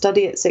want to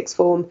study at sixth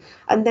form,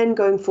 and then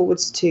going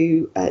forwards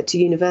to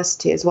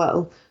university as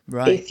well.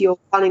 Right. If you're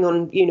planning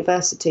on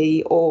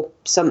university or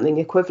something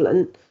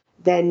equivalent,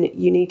 then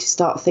you need to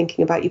start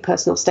thinking about your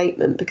personal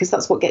statement, because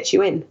that's what gets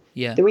you in.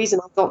 Yeah. The reason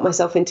I got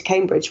myself into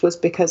Cambridge was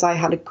because I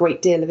had a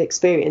great deal of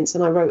experience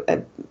and I wrote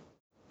a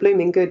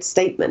blooming good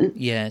statement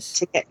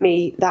to get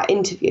me that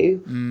interview,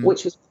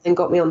 which was then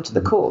got me onto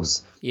the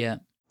course. Yeah.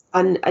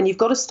 And you've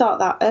got to start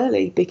that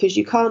early, because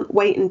you can't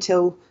wait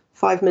until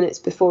 5 minutes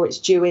before it's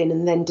due in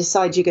and then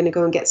decide you're going to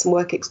go and get some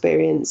work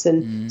experience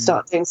and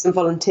start doing some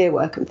volunteer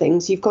work and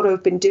things. You've got to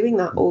have been doing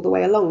that all the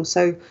way along.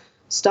 So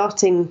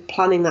starting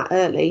planning that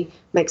early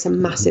makes a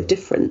massive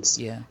difference.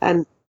 Yeah.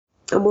 And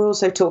we're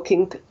also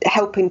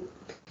helping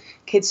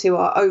kids who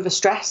are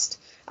overstressed,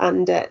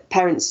 and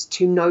parents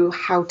to know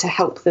how to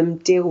help them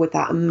deal with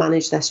that and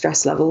manage their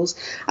stress levels.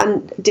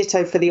 And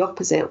ditto for the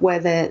opposite, where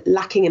they're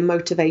lacking in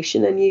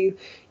motivation and you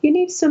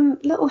need some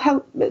little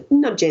help,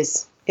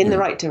 nudges in the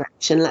right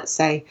direction, let's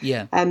say.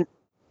 Yeah. And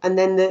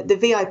then the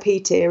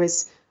VIP tier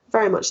is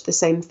very much the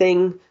same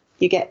thing.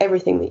 You get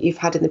everything that you've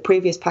had in the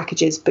previous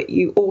packages, but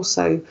you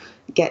also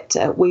get,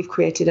 we've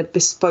created a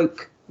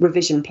bespoke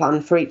revision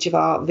plan for each of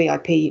our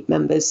VIP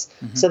members.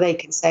 So they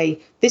can say,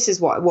 this is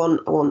what I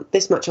want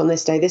this much on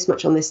this day, this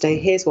much on this day,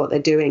 here's what they're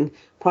doing,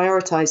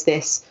 prioritize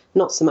this,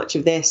 not so much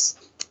of this.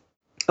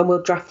 And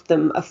we'll draft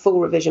them a full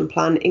revision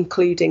plan,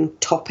 including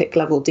topic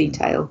level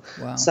detail.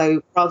 Wow.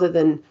 So rather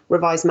than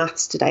revise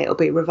maths today, it'll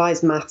be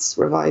revise maths,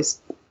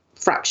 revise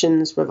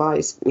fractions,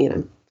 revise,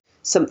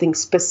 something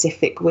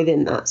specific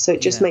within that. So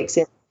it just makes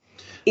it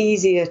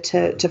easier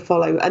to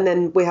follow. And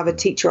then we have a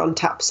teacher on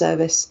tap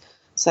service.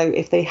 So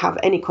if they have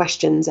any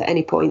questions at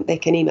any point, they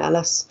can email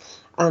us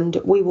and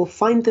we will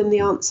find them the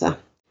answer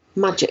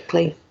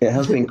magically. It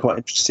has been quite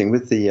interesting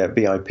with the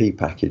VIP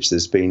package.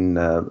 There's been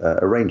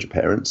a range of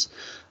parents,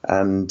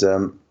 and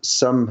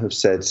some have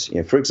said,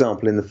 for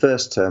example, in the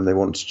first term, they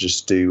want to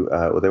just do,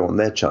 or they want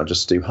their child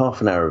just to do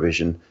half an hour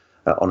revision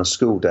on a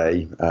school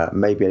day,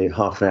 maybe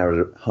half an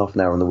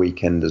hour on the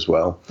weekend as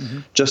well.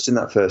 Just in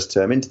that first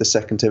term, into the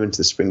second term, into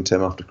the spring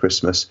term after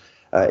Christmas.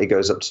 It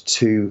goes up to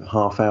 2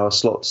 half-hour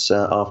slots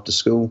after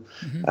school,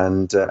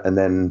 and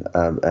then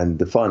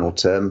the final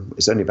term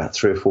is only about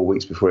 3 or 4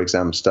 weeks before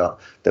exams start.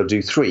 They'll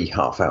do 3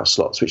 half-hour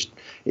slots, which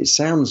it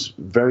sounds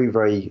very,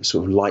 very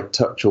sort of light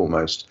touch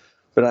almost,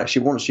 but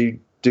actually once you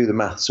do the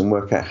maths and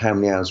work out how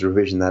many hours of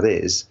revision that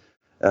is,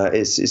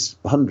 it's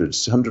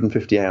hundreds,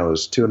 150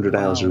 hours, 200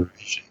 hours of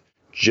revision,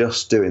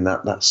 just doing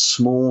that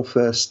small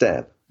first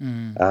step.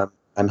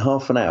 And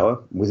half an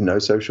hour with no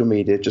social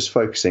media, just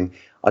focusing,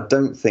 I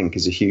don't think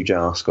is a huge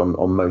ask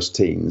on most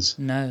teens.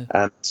 No.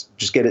 And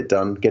just get it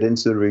done, get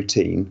into the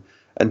routine.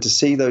 And to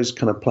see those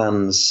kind of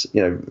plans,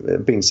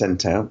 being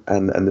sent out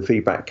and the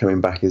feedback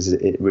coming back is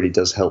it really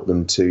does help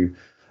them to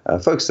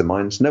focus their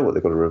minds, know what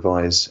they've got to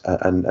revise,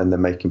 and they're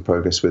making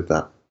progress with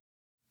that.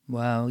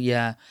 Wow,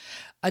 yeah.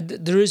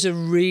 There is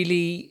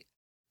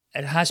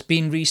it has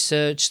been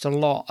researched a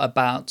lot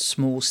about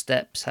small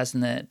steps,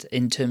 hasn't it?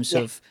 In terms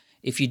of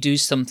if you do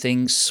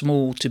something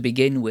small to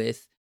begin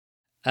with,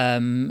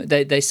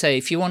 they say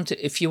if you want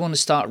to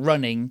start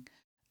running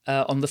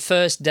on the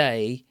first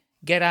day,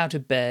 get out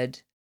of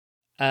bed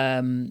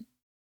and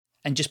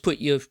just put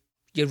your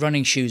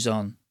running shoes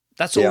on.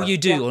 That's all you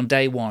do on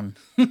day one.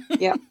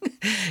 Yeah.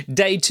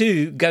 Day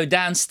two, go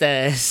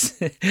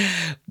downstairs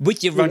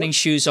with your running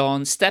shoes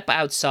on, step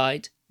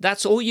outside.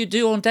 That's all you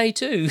do on day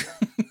two.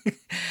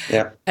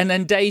 Yeah. And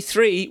then day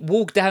three,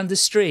 walk down the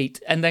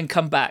street and then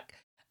come back.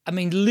 I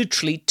mean,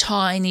 literally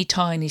tiny,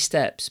 tiny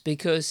steps,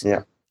 because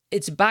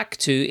it's back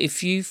to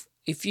if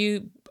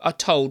you are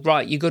told,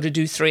 right, you got to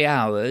do 3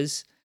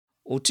 hours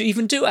or to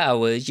even 2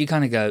 hours, you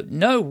kind of go,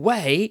 no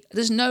way,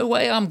 there's no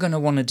way I'm going to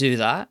want to do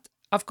that.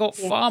 I've got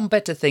far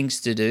better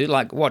things to do,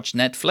 like watch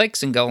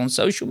Netflix and go on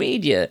social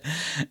media.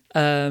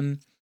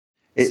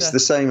 It's the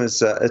same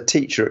as a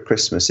teacher at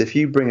Christmas. If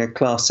you bring a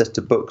class set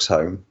of books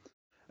home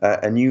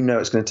and you know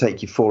it's going to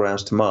take you 4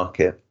 hours to mark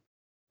it,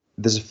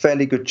 there's a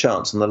fairly good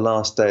chance on the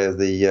last day of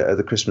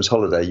the Christmas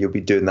holiday you'll be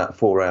doing that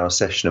 4-hour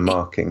session of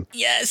marking.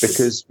 Yes.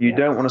 Because you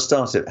don't want to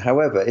start it.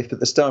 However, if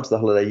at the start of the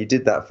holiday you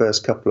did that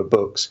first couple of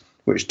books,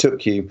 which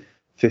took you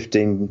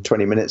 15,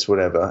 20 minutes,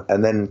 whatever,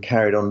 and then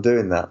carried on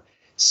doing that,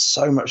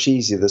 so much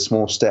easier, the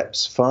small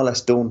steps, far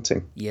less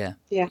daunting. Yeah.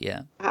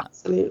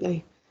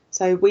 Absolutely.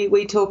 So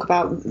we talk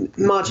about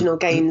marginal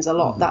gains a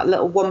lot, that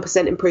little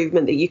 1%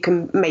 improvement that you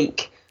can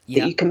make,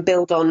 that you can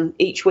build on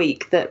each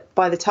week, that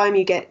by the time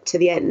you get to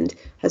the end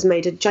has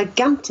made a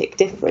gigantic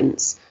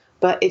difference.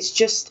 But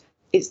it's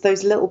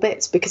those little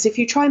bits, because if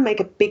you try and make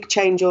a big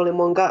change all in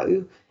one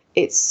go,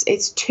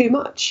 it's too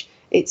much.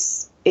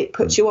 It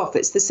puts you off.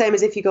 It's the same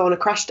as if you go on a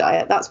crash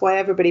diet. That's why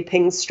everybody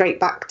pings straight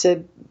back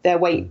to their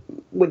weight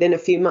within a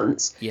few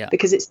months,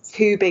 because it's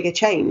too big a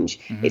change.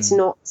 It's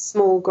not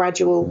small,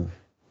 gradual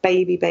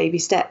baby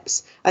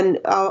steps. And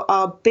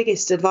our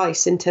biggest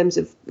advice in terms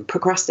of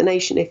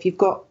procrastination, if you've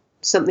got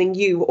something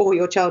you or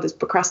your child is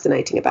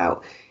procrastinating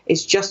about,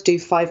 is just do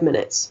 5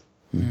 minutes.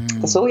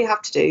 That's all you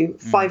have to do.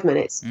 5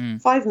 minutes.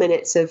 5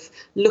 minutes of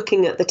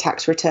looking at the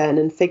tax return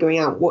and figuring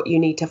out what you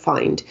need to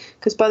find.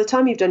 Because by the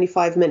time you've done your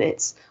 5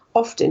 minutes,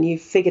 often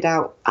you've figured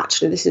out,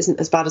 actually, this isn't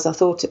as bad as I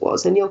thought it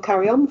was, and you'll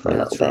carry on for a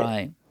little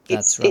bit.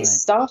 That's right.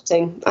 It's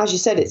starting. As you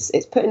said, it's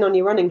putting on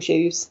your running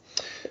shoes.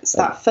 It's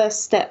that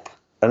first step.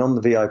 And on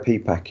the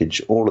VIP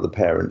package, all of the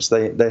parents,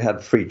 they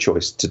had free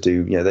choice to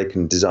do, they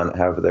can design it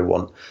however they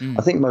want.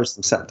 I think most of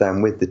them sat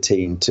down with the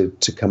team to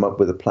come up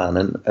with a plan,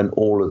 and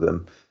all of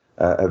them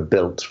have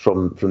built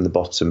from the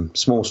bottom,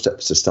 small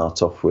steps to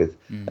start off with.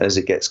 And as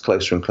it gets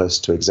closer and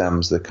closer to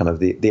exams,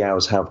 the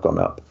hours have gone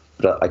up.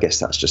 But I guess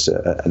that's just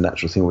a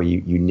natural thing where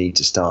you need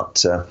to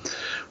start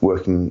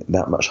working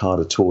that much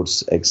harder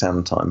towards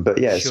exam time. But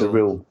it's a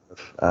real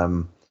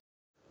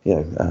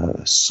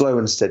slow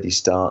and steady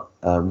start,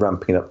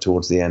 ramping it up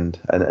towards the end.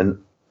 And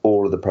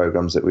all of the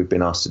programs that we've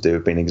been asked to do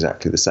have been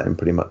exactly the same,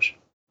 pretty much.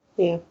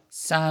 Yeah.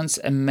 Sounds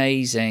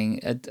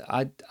amazing.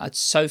 It's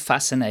so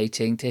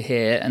fascinating to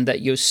hear, and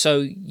that you're so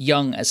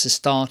young as a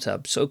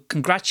startup. So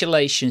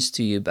congratulations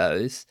to you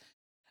both.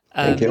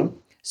 Thank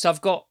you. So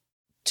I've got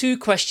 2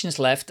 questions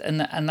left, and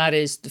that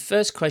is, the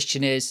first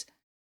question is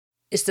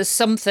there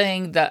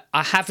something that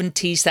I haven't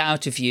teased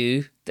out of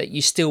you that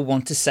you still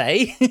want to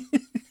say?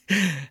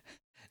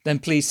 Then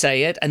please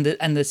say it. And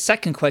the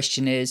second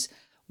question is,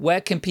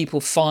 where can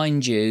people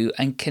find you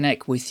and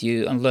connect with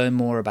you and learn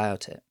more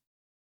about it?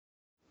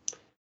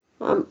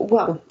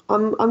 Well,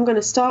 I'm going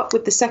to start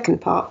with the second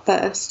part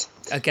first.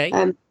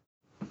 Okay.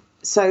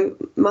 So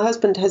my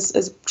husband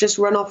has just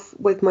run off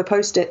with my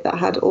Post-it that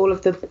had all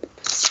of the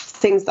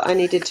things that I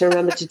needed to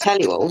remember to tell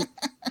you all,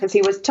 because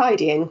he was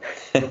tidying,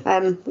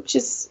 which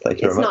is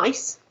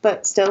nice,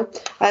 but still.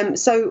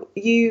 So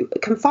you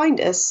can find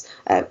us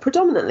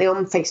predominantly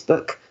on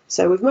Facebook.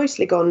 So we've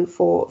mostly gone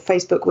for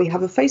Facebook. We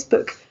have a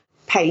Facebook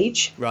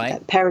page,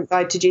 Parent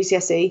Guide to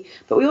GCSE,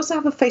 but we also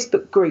have a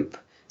Facebook group.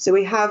 So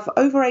we have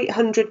over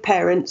 800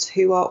 parents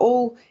who are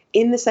all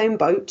in the same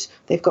boat.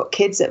 They've got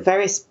kids at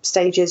various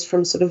stages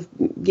from sort of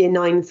year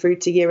 9 through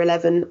to year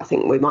 11. I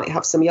think we might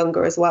have some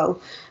younger as well,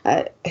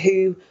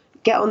 who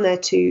get on there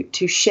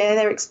to share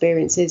their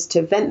experiences,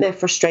 to vent their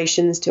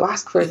frustrations, to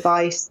ask for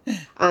advice.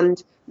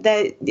 And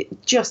they're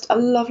just a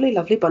lovely,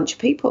 lovely bunch of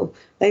people.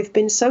 They've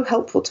been so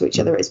helpful to each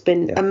other. It's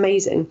been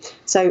amazing.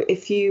 So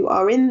if you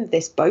are in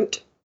this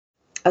boat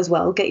as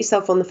well, get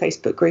yourself on the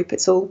Facebook group.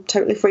 It's all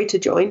totally free to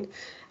join.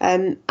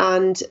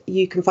 And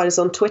you can find us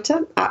on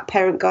Twitter at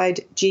Parent Guide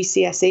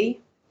GCSE.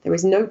 There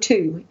is no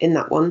 2 in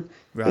that one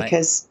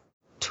because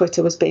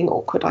Twitter was being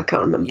awkward. I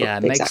can't remember. Yeah,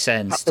 it makes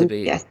sense to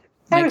be.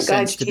 Makes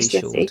Guide sense to be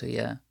GCSE. shorter,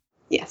 yeah.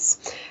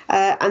 Yes.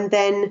 And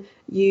then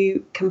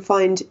you can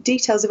find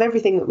details of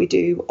everything that we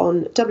do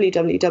on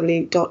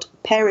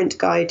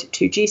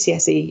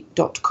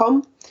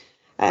www.parentguideToGCSE.com.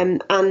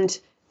 And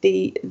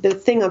the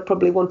thing I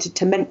probably wanted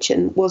to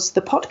mention was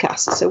the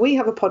podcast. So we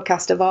have a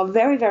podcast of our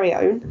very, very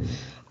own.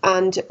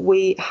 And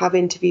we have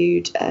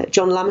interviewed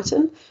John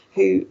Lamerton,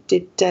 who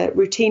did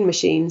Routine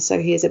Machine. So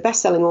he is a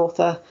best-selling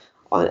author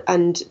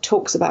and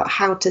talks about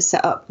how to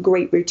set up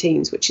great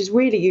routines, which is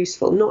really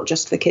useful, not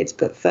just for kids,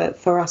 but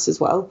for us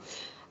as well.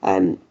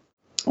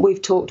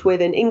 We've talked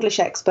with an English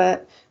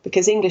expert,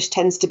 because English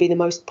tends to be the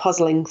most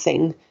puzzling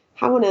thing.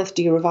 How on earth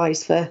do you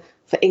revise for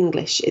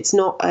English? It's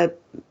not a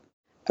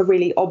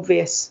really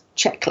obvious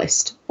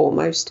checklist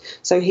almost.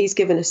 So he's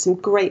given us some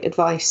great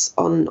advice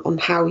on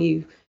how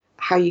you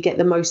get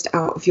the most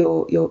out of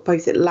your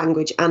both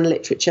language and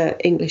literature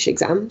English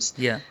exams.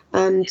 Yeah.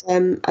 And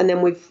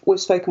then we've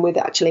spoken with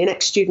actually an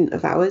ex-student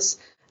of ours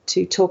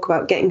to talk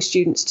about getting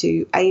students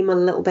to aim a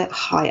little bit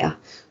higher.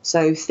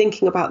 So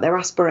thinking about their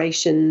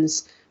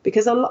aspirations,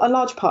 because a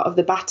large part of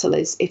the battle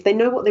is if they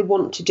know what they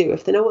want to do,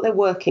 if they know what they're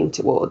working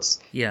towards,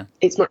 Yeah.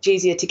 it's much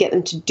easier to get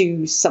them to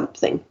do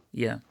something.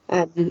 Yeah.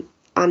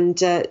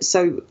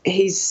 So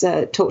he's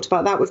talked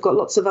about that. We've got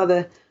lots of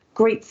other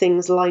great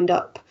things lined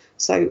up.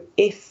 So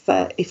if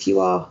you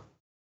are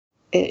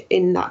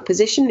in that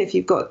position, if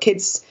you've got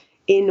kids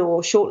in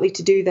or shortly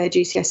to do their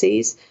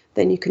GCSEs,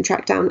 then you can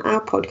track down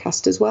our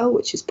podcast as well,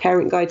 which is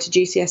Parent Guide to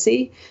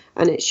GCSE,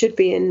 and it should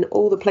be in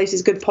all the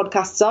places good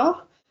podcasts are.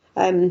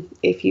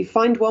 If you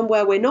find one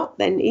where we're not,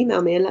 then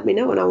email me and let me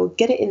know, and I will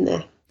get it in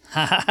there.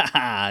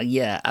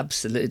 Yeah,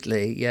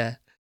 absolutely. Yeah.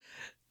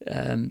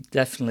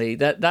 Definitely.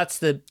 That's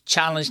the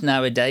challenge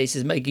nowadays,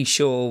 is making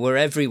sure we're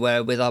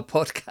everywhere with our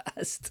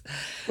podcast.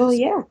 Well,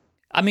 yeah.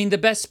 I mean, the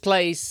best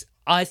place,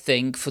 I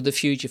think, for the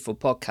future for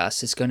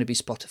podcasts is going to be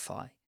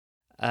Spotify.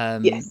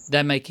 Yes.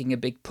 They're making a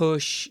big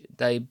push.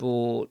 They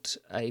bought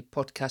a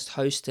podcast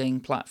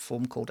hosting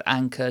platform called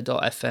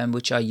Anchor.fm,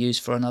 which I use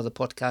for another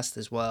podcast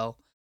as well,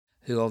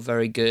 who are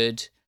very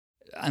good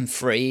and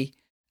free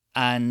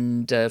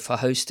and for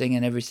hosting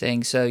and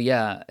everything. So,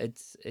 yeah,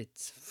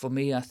 it's for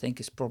me, I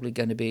think it's probably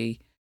going to be,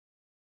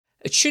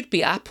 it should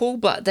be Apple,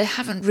 but they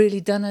haven't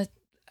really done a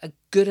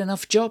good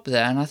enough job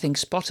there. And I think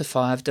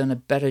Spotify have done a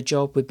better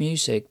job with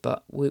music,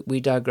 but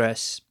we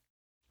digress.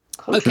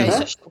 Okay,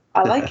 so,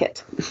 I like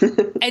it.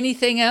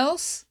 Anything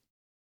else?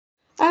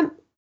 No,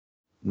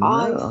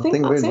 I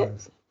think that's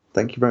it.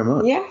 Thank you very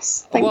much.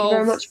 Yes, thank you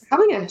very much for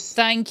having us.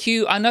 Thank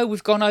you. I know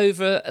we've gone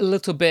over a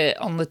little bit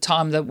on the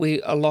time that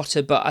we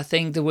allotted, but I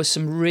think there were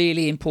some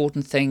really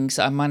important things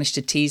I managed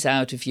to tease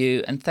out of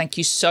you. And thank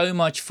you so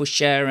much for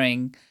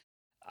sharing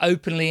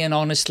openly and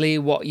honestly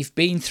what you've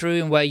been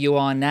through and where you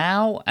are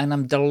now. And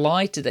I'm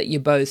delighted that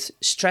you're both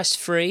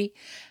stress-free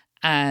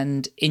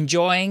and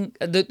enjoying.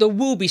 There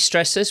will be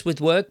stresses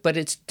with work, but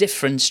it's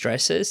different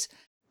stresses.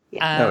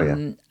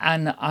 And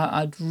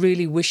I'd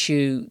really wish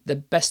you the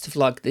best of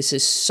luck. This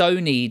is so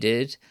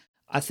needed.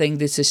 I think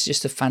this is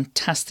just a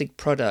fantastic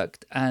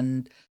product,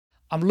 and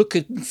I'm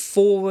looking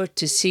forward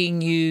to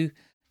seeing you,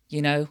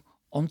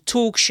 on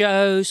talk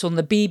shows, on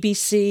the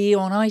BBC,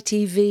 on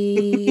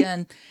ITV,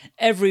 and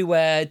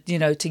everywhere,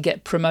 to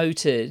get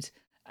promoted,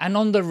 and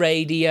on the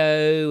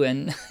radio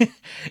and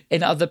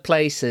in other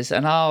places.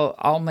 And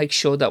I'll make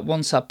sure that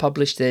once I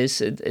publish this,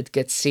 it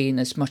gets seen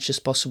as much as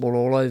possible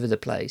all over the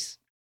place.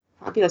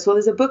 Fabulous. Well,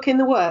 there's a book in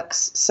the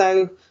works,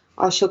 so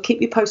I shall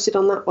keep you posted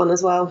on that one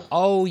as well.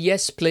 Oh,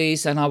 yes,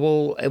 please. And I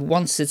will,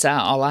 once it's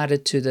out, I'll add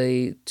it to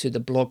the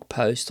blog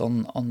post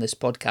on this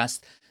podcast,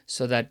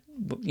 so that,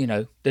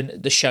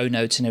 the show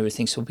notes and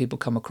everything, so when people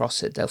come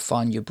across it, they'll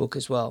find your book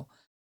as well.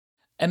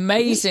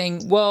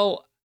 Amazing.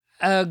 Well,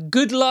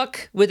 good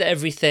luck with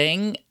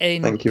everything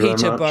in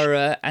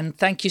Peterborough. And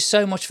thank you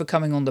so much for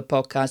coming on the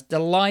podcast.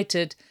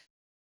 Delighted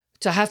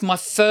to have my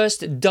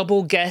first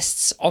double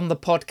guests on the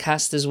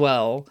podcast as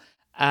well.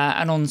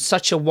 And on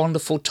such a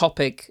wonderful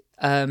topic.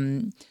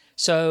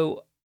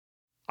 So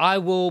I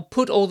will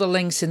put all the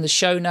links in the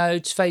show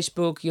notes,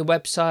 Facebook, your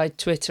website,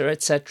 Twitter,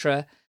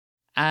 etc.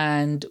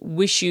 And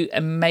wish you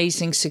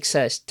amazing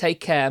success. Take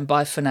care and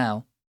bye for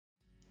now.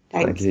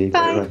 Thanks. Thank you.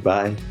 Bye.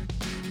 Bye.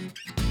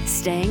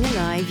 Staying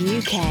Alive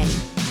UK.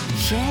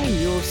 Share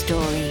your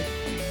story.